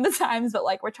behind the times, but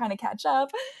like we're trying to catch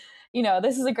up.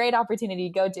 This is a great opportunity,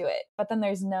 go do it. But then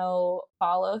there's no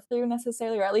follow through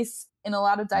necessarily, or at least in a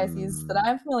lot of dioceses that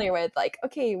I'm familiar with, like,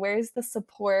 okay, where's the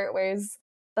support? Where's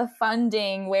the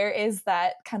funding? Where is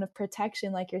that kind of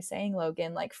protection, like you're saying,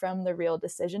 Logan, like from the real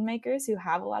decision makers who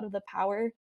have a lot of the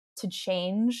power to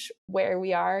change where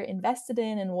we are invested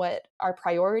in and what our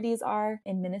priorities are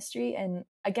in ministry? And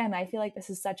again, I feel like this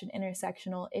is such an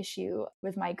intersectional issue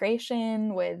with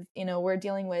migration, with, we're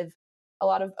dealing with a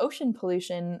lot of ocean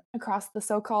pollution across the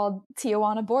so-called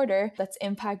Tijuana border that's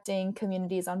impacting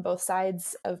communities on both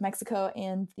sides of Mexico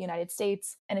and the United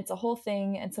States. And it's a whole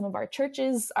thing. And some of our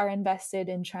churches are invested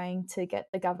in trying to get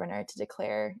the governor to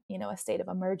declare, a state of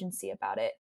emergency about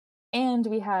it. And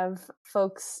we have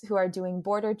folks who are doing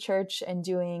border church and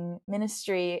doing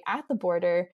ministry at the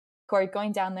border who are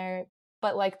going down there,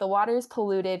 but like the water is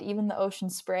polluted, even the ocean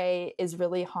spray is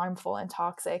really harmful and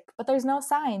toxic, but there's no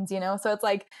signs, So it's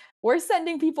like we're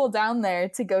sending people down there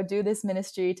to go do this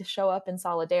ministry, to show up in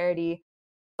solidarity,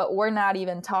 but we're not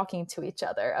even talking to each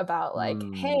other about like,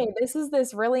 hey, this is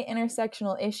this really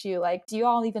intersectional issue. Like, do you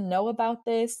all even know about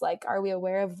this? Like, are we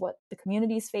aware of what the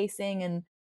community's facing and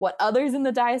what others in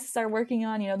the diocese are working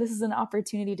on? This is an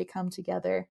opportunity to come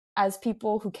together. As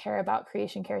people who care about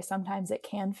creation care, sometimes it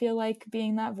can feel like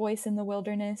being that voice in the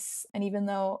wilderness. And even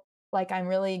though, like, I'm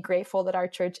really grateful that our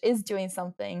church is doing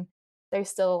something, there's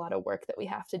still a lot of work that we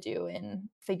have to do in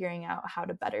figuring out how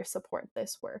to better support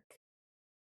this work.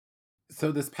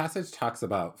 So this passage talks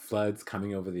about floods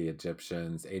coming over the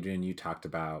Egyptians. Adrienne, you talked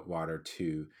about water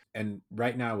too. And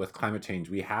right now with climate change,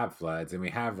 we have floods and we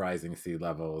have rising sea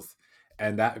levels.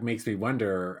 And that makes me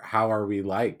wonder, how are we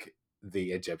like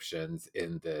the Egyptians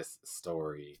in this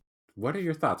story? What are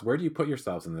your thoughts? Where do you put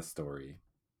yourselves in this story?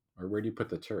 Or where do you put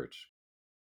the church?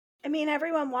 I mean,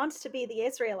 everyone wants to be the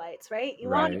Israelites, right? You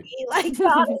want to Right. be like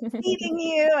God is feeding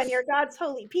you and you're God's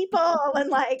holy people and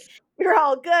like you're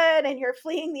all good and you're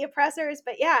fleeing the oppressors.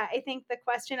 But yeah, I think the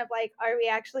question of like, are we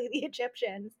actually the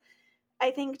Egyptians? I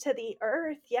think to the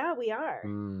earth, yeah, we are.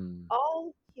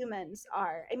 All humans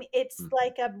are. I mean, it's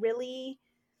like a really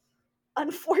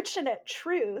unfortunate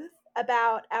truth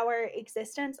about our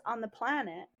existence on the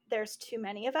planet. There's too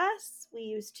many of us. We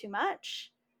use too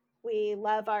much. We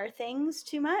love our things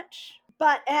too much.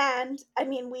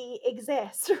 We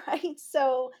exist, right?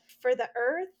 So for the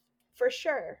earth, for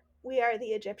sure, we are the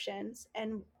Egyptians.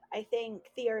 And I think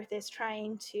the earth is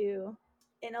trying to,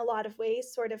 in a lot of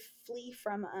ways, sort of flee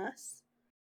from us.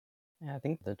 Yeah, I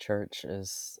think the church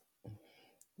is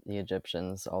the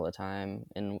Egyptians all the time.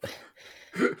 And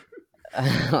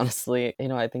honestly,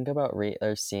 I think about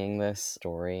seeing this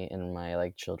story in my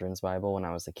like children's Bible when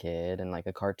I was a kid, and like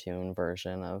a cartoon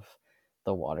version of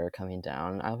the water coming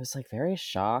down. I was like very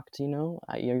shocked.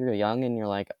 You're young and you're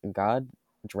like, God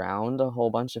drowned a whole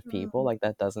bunch of people. Like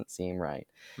that doesn't seem right.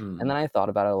 And then I thought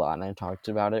about it a lot, and I talked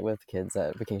about it with kids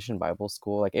at Vacation Bible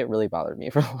School. Like it really bothered me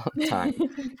for a long time,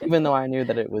 even though I knew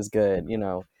that it was good.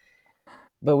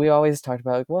 But we always talked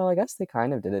about, like, well, I guess they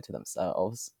kind of did it to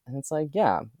themselves. And it's like,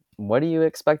 yeah, what do you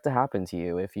expect to happen to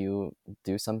you if you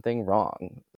do something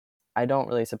wrong? I don't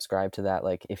really subscribe to that,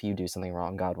 like, if you do something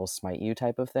wrong, God will smite you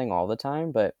type of thing all the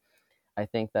time. But I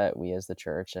think that we as the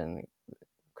church and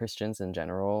Christians in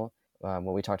general,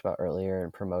 what we talked about earlier,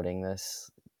 promoting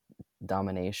this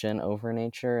domination over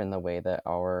nature and the way that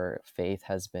our faith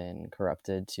has been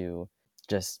corrupted to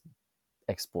just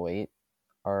exploit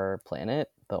our planet,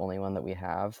 the only one that we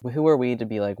have. Who are we to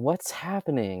be like, what's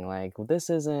happening? Like, this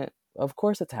isn't, of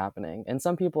course it's happening. And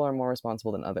some people are more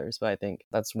responsible than others, but I think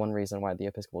that's one reason why the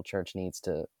Episcopal Church needs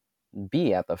to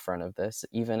be at the front of this,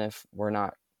 even if we're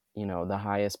not, the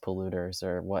highest polluters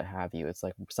or what have you. It's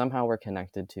like somehow we're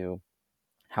connected to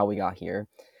how we got here.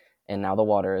 And now the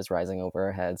water is rising over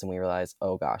our heads and we realize,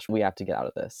 oh gosh, we have to get out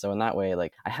of this. So in that way,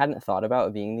 like, I hadn't thought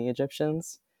about being the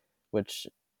Egyptians, which,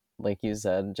 like you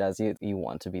said, Jazzy, you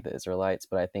want to be the Israelites,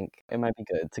 but I think it might be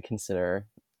good to consider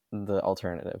the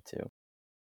alternative too.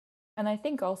 And I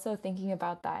think also thinking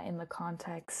about that in the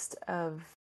context of,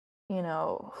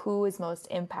 who is most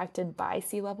impacted by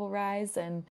sea level rise,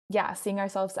 and yeah, seeing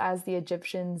ourselves as the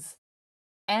Egyptians,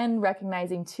 and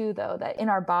recognizing too, though, that in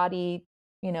our body,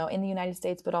 in the United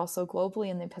States, but also globally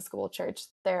in the Episcopal Church,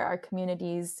 there are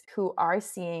communities who are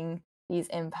seeing these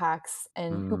impacts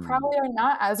and who probably are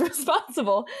not as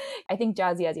responsible. I think,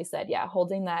 Jazzy, as you said, yeah,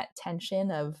 holding that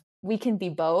tension of we can be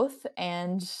both,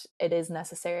 and it is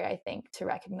necessary, I think, to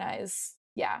recognize,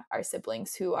 our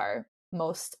siblings who are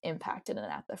most impacted and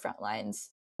at the front lines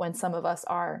when some of us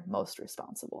are most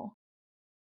responsible.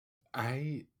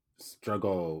 I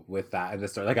struggle with that in the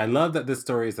story. Like, I love that this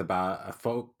story is about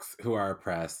folks who are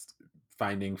oppressed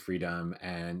finding freedom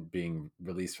and being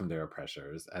released from their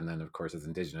oppressors. And then, of course, as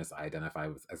Indigenous, I identify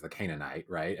as a Canaanite,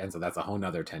 right? And so that's a whole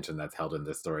nother tension that's held in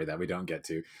this story that we don't get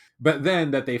to. But then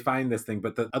that they find this thing.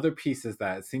 But the other piece is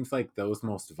that it seems like those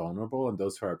most vulnerable and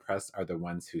those who are oppressed are the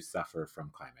ones who suffer from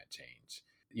climate change.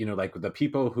 Like the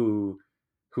people who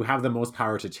have the most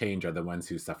power to change are the ones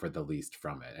who suffer the least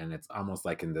from it. And it's almost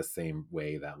like in the same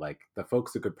way that like the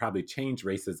folks who could probably change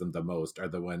racism the most are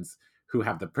the ones who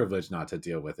have the privilege not to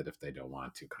deal with it if they don't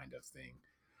want to, kind of thing.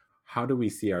 How do we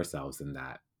see ourselves in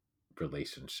that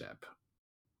relationship?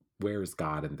 Where is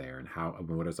God in there, and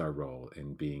what is our role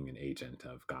in being an agent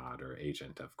of God or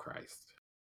agent of Christ?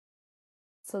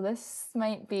 So this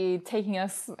might be taking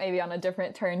us maybe on a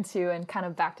different turn too, and kind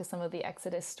of back to some of the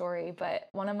Exodus story. But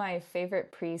one of my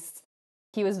favorite priests,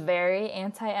 he was very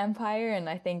anti-empire, and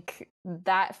I think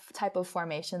that type of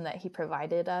formation that he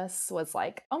provided us was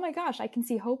like, oh my gosh, I can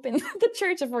see hope in the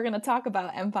church if we're going to talk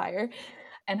about empire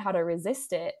and how to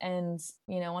resist it. And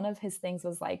one of his things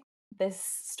was like, this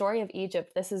story of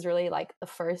Egypt, this is really like the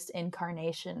first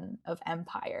incarnation of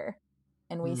empire.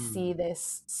 And we see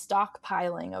this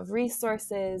stockpiling of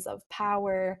resources, of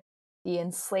power, the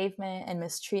enslavement and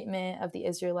mistreatment of the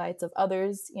Israelites, of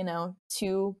others,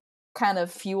 to kind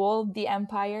of fuel the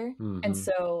empire. And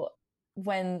so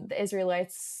when the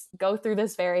Israelites go through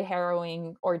this very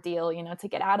harrowing ordeal, to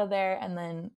get out of there and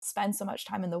then spend so much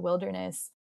time in the wilderness,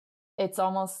 it's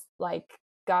almost like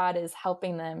God is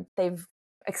helping them. They've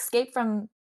escaped from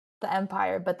the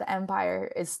empire, but the empire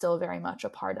is still very much a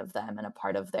part of them and a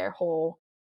part of their whole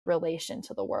relation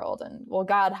to the world. And well,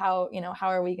 God, how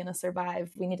are we going to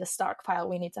survive? We need to stockpile.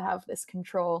 We need to have this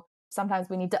control. Sometimes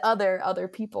we need to other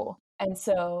people. And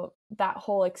so that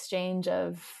whole exchange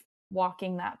of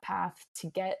walking that path to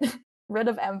get rid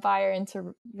of empire and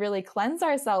to really cleanse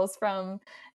ourselves from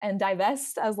and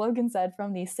divest, as Logan said,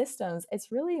 from these systems,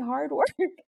 it's really hard work.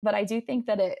 But I do think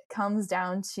that it comes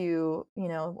down to,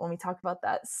 when we talk about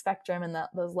that spectrum and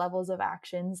those levels of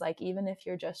actions, like even if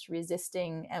you're just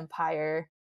resisting empire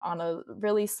on a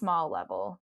really small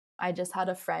level. I just had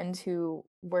a friend who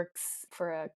works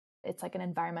for it's like an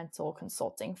environmental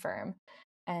consulting firm,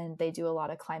 and they do a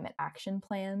lot of climate action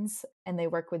plans, and they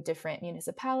work with different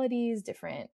municipalities,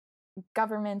 different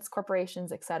governments,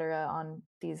 corporations, etc., on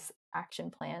these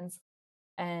action plans.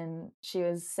 And she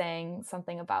was saying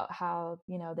something about how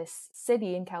this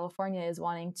city in California is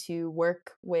wanting to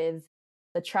work with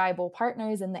the tribal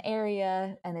partners in the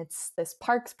area, and it's this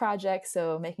parks project,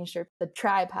 so making sure the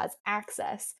tribe has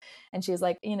access. And she's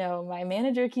like, my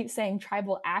manager keeps saying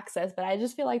tribal access, but I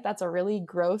just feel like that's a really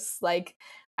gross, like,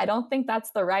 I don't think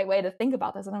that's the right way to think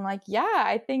about this. And I'm like, yeah,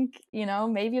 I think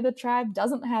maybe the tribe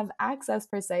doesn't have access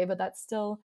per se, but that's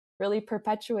still really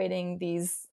perpetuating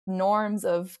these norms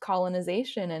of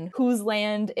colonization, and whose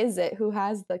land is it, who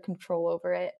has the control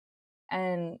over it.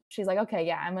 And she's like, okay,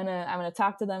 yeah, I'm gonna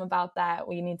talk to them about that.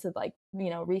 We need to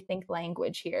rethink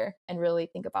language here and really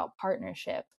think about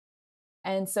partnership.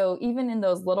 And so even in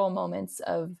those little moments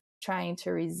of trying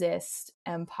to resist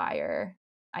empire,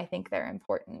 I think they're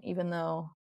important, even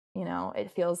though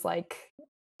it feels like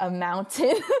a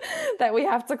mountain that we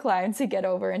have to climb to get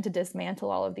over and to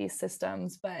dismantle all of these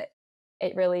systems. But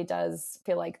it really does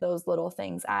feel like those little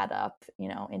things add up,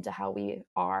 into how we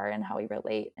are and how we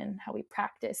relate and how we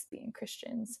practice being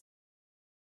Christians.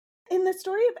 In the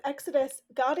story of Exodus,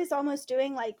 God is almost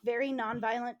doing like very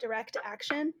nonviolent direct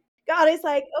action. God is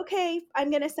like, okay,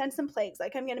 I'm going to send some plagues.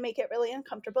 Like, I'm going to make it really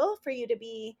uncomfortable for you to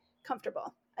be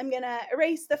comfortable. I'm going to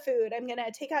erase the food. I'm going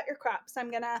to take out your crops.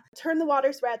 I'm going to turn the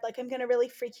waters red. Like, I'm going to really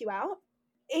freak you out.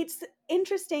 It's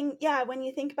interesting. Yeah. When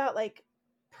you think about like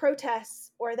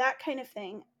protests or that kind of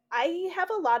thing, I have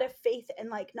a lot of faith in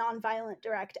like nonviolent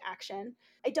direct action.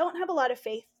 I don't have a lot of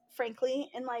faith, frankly,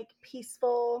 in like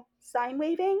peaceful sign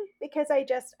waving, because I've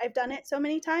done it so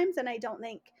many times and I don't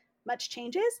think much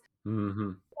changes.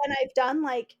 And I've done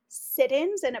like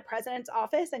sit-ins in a president's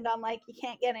office and gone like, you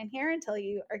can't get in here until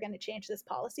you are going to change this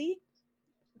policy.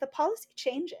 The policy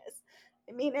changes.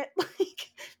 I mean, it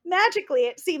like magically,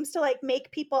 it seems to like make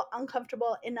people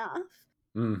uncomfortable enough.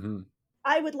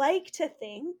 I would like to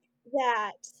think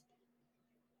that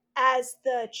as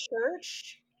the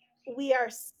church, we are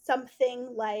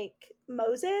something like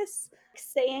Moses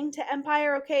saying to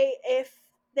Empire, okay, if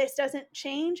this doesn't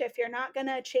change, if you're not going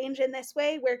to change in this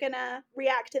way, we're going to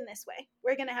react in this way.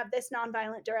 We're going to have this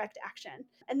nonviolent direct action,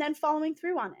 and then following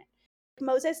through on it.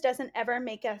 Moses doesn't ever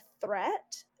make a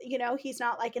threat. He's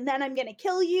not like, and then I'm going to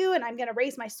kill you and I'm going to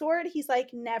raise my sword. He's like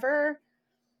never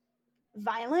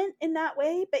violent in that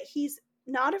way, but he's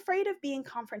not afraid of being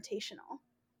confrontational.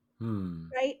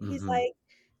 Right? Mm-hmm. He's like,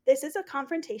 this is a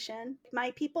confrontation.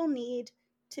 My people need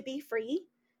to be free,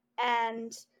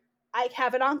 and I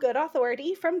have it on good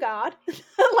authority from God.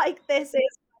 Like, this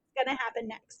is what's going to happen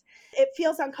next. It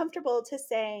feels uncomfortable to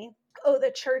say, oh,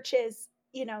 the church is,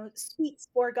 speaks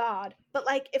for God. But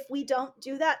like, if we don't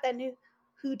do that, then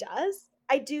who does?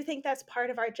 I do think that's part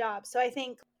of our job. So I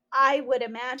think I would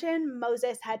imagine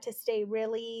Moses had to stay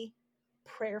really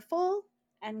prayerful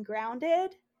and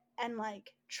grounded and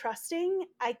like trusting.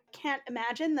 I can't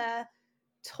imagine the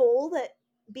toll that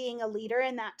being a leader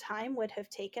in that time would have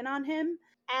taken on him.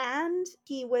 And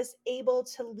he was able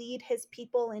to lead his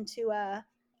people into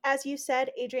as you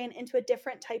said, Adrian, into a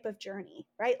different type of journey,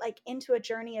 right? Like into a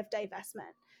journey of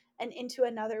divestment and into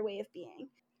another way of being.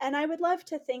 And I would love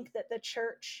to think that the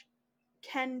church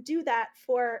can do that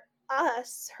for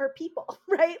us, her people,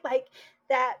 right? Like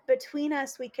that between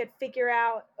us, we could figure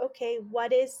out, okay,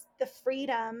 what is the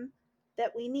freedom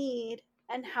that we need,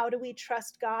 and how do we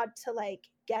trust God to like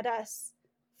get us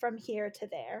from here to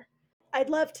there? I'd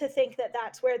love to think that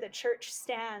that's where the church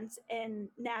stands in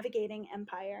navigating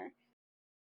empire.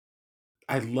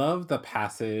 I love the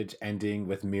passage ending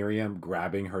with Miriam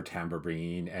grabbing her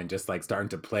tambourine and just like starting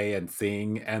to play and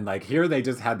sing. And like here they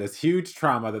just had this huge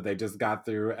trauma that they just got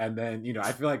through. And then,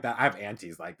 I feel like that I have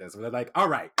aunties like this where they're like, all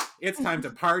right, it's time to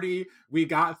party. We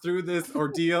got through this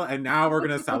ordeal and now we're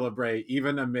going to celebrate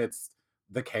even amidst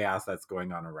the chaos that's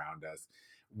going on around us.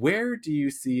 Where do you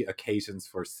see occasions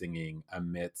for singing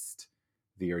amidst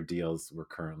the ordeals we're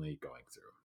currently going through?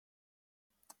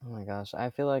 Oh my gosh, I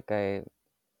feel like I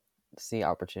see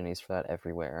opportunities for that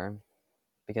everywhere,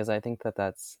 because I think that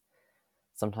that's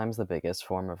sometimes the biggest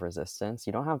form of resistance.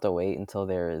 You don't have to wait until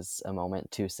there is a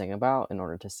moment to sing about in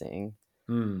order to sing.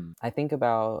 I think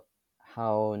about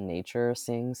how nature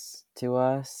sings to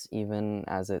us even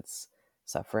as it's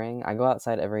suffering. I go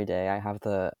outside every day. I have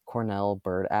the Cornell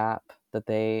bird app that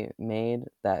they made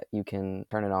that you can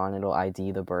turn it on. It'll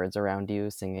ID the birds around you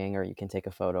singing, or you can take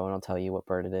a photo and it'll tell you what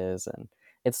bird it is. And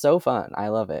it's so fun. I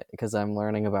love it because I'm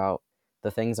learning about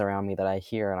the things around me that I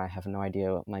hear and I have no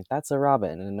idea. I'm like, that's a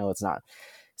robin. And no, it's not.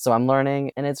 So I'm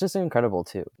learning, and it's just incredible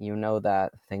too. You know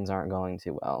that things aren't going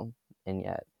too well, and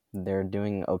yet they're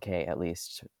doing okay, at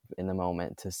least in the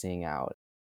moment, to sing out.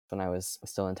 When I was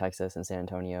still in Texas in San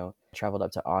Antonio, I traveled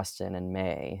up to Austin in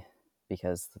May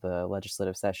because the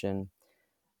legislative session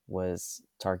was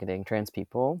targeting trans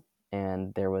people,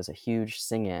 and there was a huge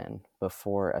sing-in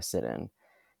before a sit-in.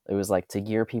 It was like to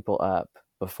gear people up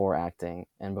before acting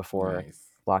and before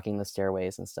blocking the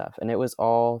stairways and stuff. And it was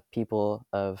all people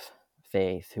of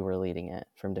faith who were leading it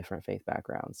from different faith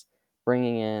backgrounds,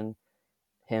 bringing in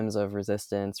hymns of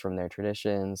resistance from their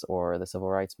traditions or the civil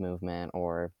rights movement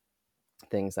or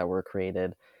things that were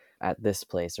created at this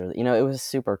place. Or, it was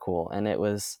super cool. And it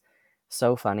was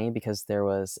so funny because there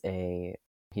was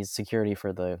he's security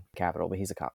for the Capitol, but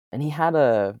he's a cop. And he had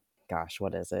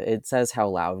what is it? It says how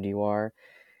loud you are.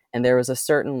 And there was a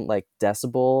certain like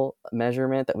decibel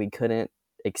measurement that we couldn't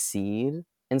exceed.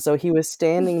 And so he was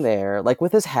standing there like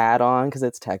with his hat on because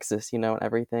it's Texas, and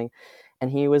everything.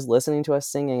 And he was listening to us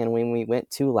singing. And when we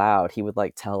went too loud, he would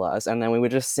like tell us, and then we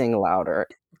would just sing louder.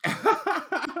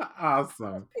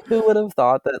 Awesome. Who would have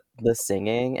thought that the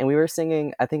singing, and we were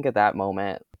singing, I think at that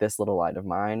moment, This Little Light of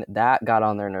Mine, that got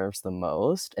on their nerves the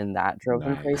most. And that drove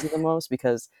them crazy the most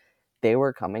because they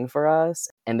were coming for us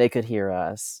and they could hear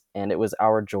us, and it was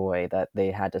our joy that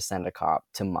they had to send a cop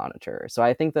to monitor. So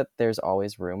I think that there's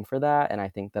always room for that, and I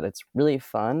think that it's really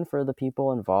fun for the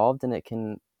people involved, and it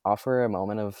can offer a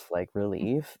moment of like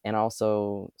relief and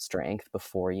also strength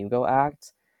before you go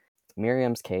act.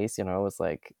 Miriam's case, was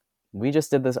like, we just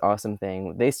did this awesome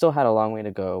thing. They still had a long way to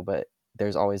go, but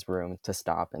there's always room to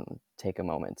stop and take a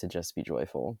moment to just be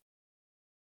joyful.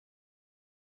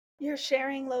 Your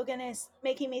sharing, Logan, is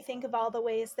making me think of all the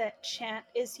ways that chant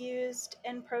is used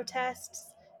in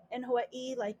protests in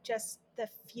Hawaii. Like just the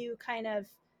few kind of,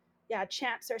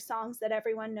 chants or songs that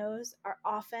everyone knows are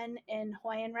often in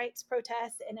Hawaiian rights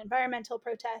protests and environmental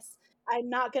protests. I'm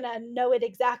not going to know it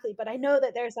exactly, but I know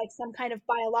that there's like some kind of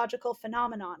biological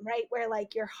phenomenon, right? Where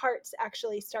like your hearts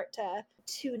actually start to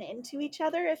tune into each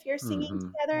other if you're singing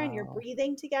together and you're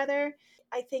breathing together.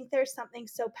 I think there's something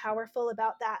so powerful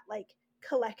about that, like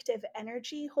collective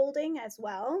energy holding as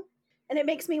well. And it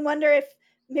makes me wonder if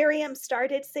Miriam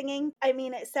started singing. I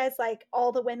mean, it says like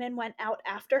all the women went out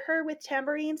after her with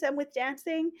tambourines and with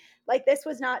dancing. Like this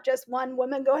was not just one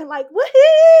woman going like,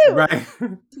 woohoo! Right.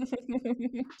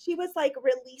 She was like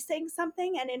releasing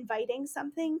something and inviting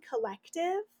something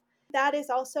collective. That is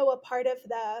also a part of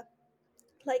the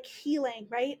like healing,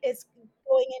 right? Is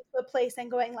going into a place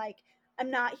and going like,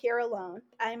 I'm not here alone.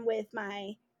 I'm with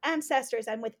my ancestors.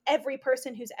 I'm with every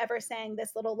person who's ever sang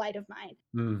this little light of mine.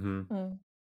 Mm-hmm. Mm.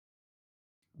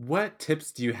 What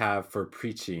tips do you have for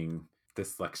preaching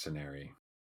this lectionary?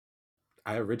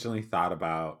 I originally thought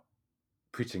about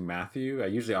preaching Matthew. I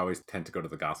usually always tend to go to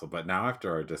the gospel, but now after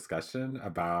our discussion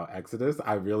about Exodus,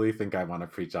 I really think I want to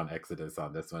preach on Exodus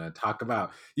on this one and talk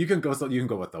about, you can go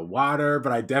with the water,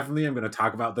 but I definitely am going to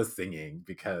talk about the singing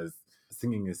because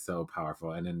singing is so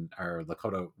powerful. And in our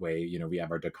Lakota way, we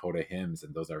have our Dakota hymns,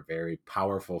 and those are very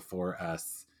powerful for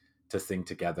us to sing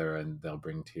together, and they'll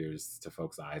bring tears to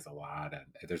folks' eyes a lot.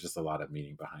 And there's just a lot of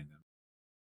meaning behind them.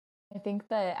 I think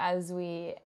that as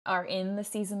we are in the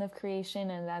season of creation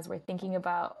and as we're thinking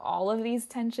about all of these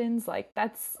tensions, like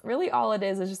that's really all it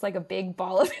is just like a big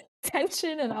ball of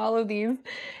tension and all of these,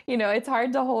 it's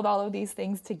hard to hold all of these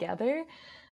things together.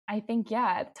 I think,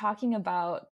 yeah, talking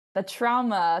about the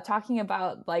trauma, talking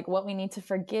about like what we need to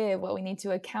forgive, what we need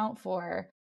to account for,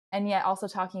 and yet also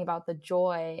talking about the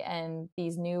joy and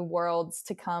these new worlds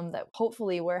to come that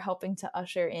hopefully we're helping to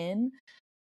usher in.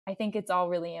 I think it's all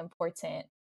really important.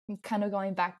 Kind of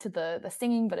going back to the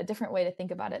singing, but a different way to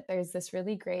think about it. There's this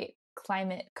really great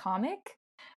climate comic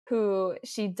who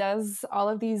she does all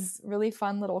of these really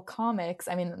fun little comics.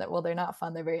 I mean, well, they're not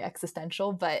fun, they're very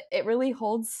existential, but it really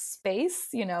holds space,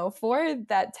 for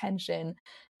that tension.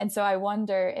 And so I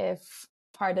wonder if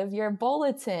part of your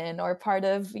bulletin or part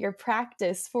of your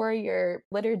practice for your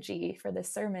liturgy for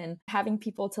this sermon, having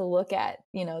people to look at,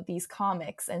 these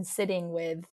comics and sitting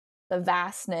with the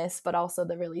vastness, but also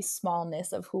the really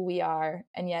smallness of who we are.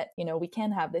 And yet, we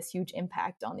can have this huge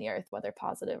impact on the earth, whether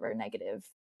positive or negative,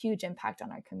 huge impact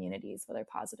on our communities, whether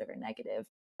positive or negative.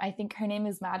 I think her name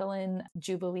is Madeline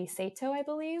Jubilee Sato, I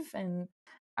believe, and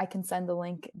I can send the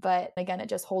link. But again, it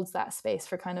just holds that space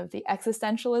for kind of the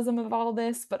existentialism of all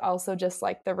this, but also just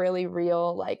like the really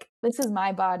real, like, this is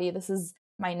my body, this is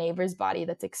my neighbor's body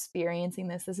that's experiencing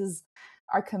this, this is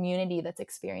our community that's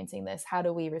experiencing this. How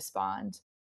do we respond?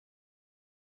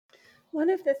 One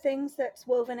of the things that's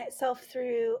woven itself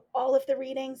through all of the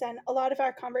readings and a lot of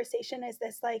our conversation is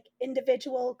this like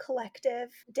individual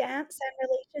collective dance and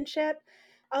relationship.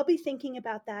 I'll be thinking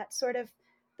about that, sort of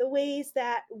the ways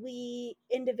that we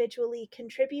individually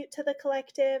contribute to the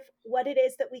collective, what it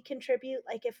is that we contribute,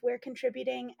 like if we're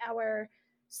contributing our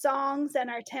songs and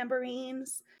our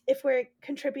tambourines, if we're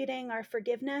contributing our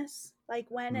forgiveness, like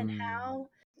when and how.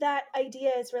 That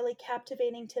idea is really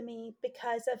captivating to me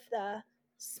because of the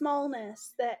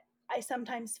smallness that I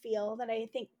sometimes feel, that I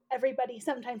think everybody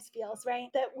sometimes feels, right?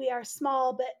 That we are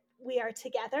small, but we are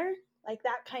together, like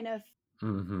that kind of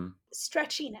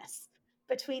stretchiness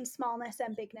between smallness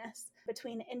and bigness,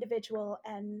 between individual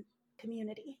and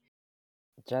community.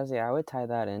 Jazzy, I would tie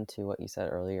that into what you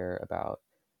said earlier about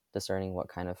discerning what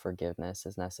kind of forgiveness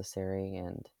is necessary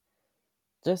and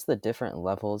just the different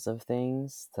levels of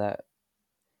things that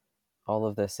all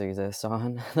of this exists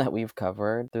on that we've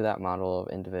covered through that model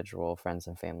of individual, friends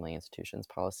and family, institutions,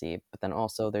 policy. But then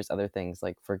also there's other things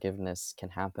like forgiveness can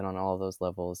happen on all of those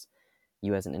levels.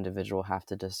 You as an individual have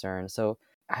to discern. So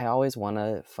I always want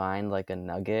to find like a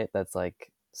nugget that's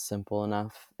like simple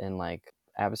enough and like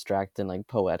abstract and like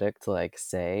poetic to like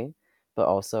say, but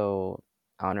also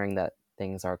honoring that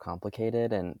things are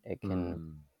complicated and it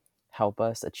can help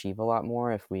us achieve a lot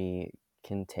more if we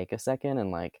can take a second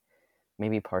and like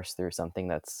maybe parse through something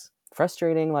that's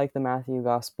frustrating like the Matthew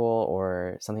Gospel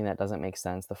or something that doesn't make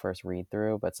sense the first read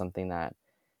through, but something that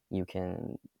you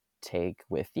can take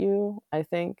with you, I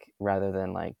think, rather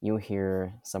than like you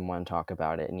hear someone talk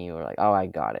about it and you are like, oh, I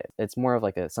got it. It's more of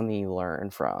like something you learn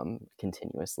from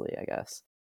continuously, I guess.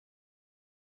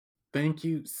 Thank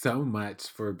you so much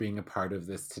for being a part of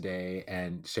this today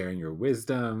and sharing your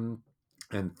wisdom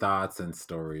and thoughts and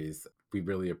stories. We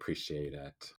really appreciate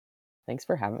it. Thanks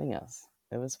for having us.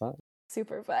 It was fun.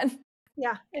 Super fun.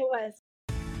 Yeah, it was.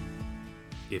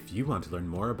 If you want to learn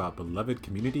more about Beloved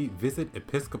Community, visit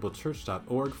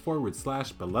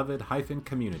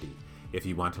episcopalchurch.org/beloved-community. If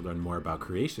you want to learn more about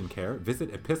creation care,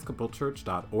 visit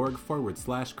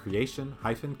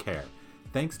episcopalchurch.org/creation-care.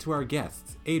 Thanks to our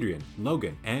guests, Adrian,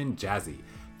 Logan, and Jazzy.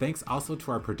 Thanks also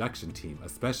to our production team,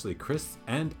 especially Chris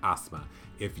and Asma.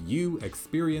 If you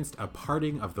experienced a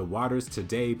parting of the waters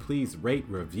today, please rate,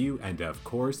 review, and of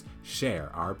course, share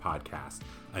our podcast.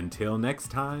 Until next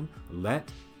time, let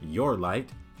your light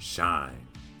shine.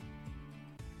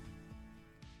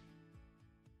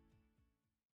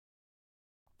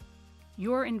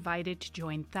 You're invited to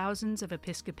join thousands of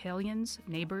Episcopalians,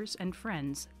 neighbors, and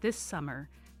friends this summer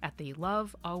at the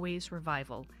Love Always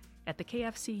Revival at the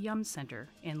KFC Yum Center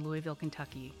in Louisville,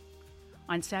 Kentucky.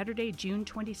 On Saturday, June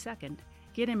 22nd,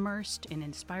 get immersed in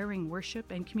inspiring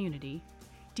worship and community,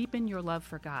 deepen your love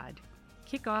for God,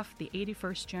 kick off the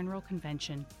 81st General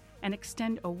Convention, and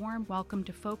extend a warm welcome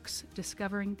to folks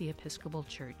discovering the Episcopal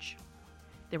Church.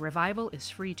 The revival is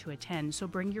free to attend, so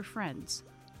bring your friends.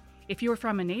 If you're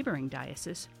from a neighboring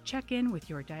diocese, check in with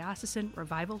your diocesan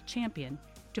revival champion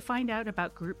to find out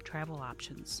about group travel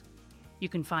options. You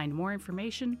can find more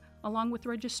information along with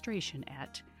registration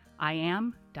at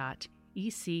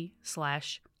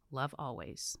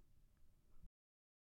iam.ec/lovealways.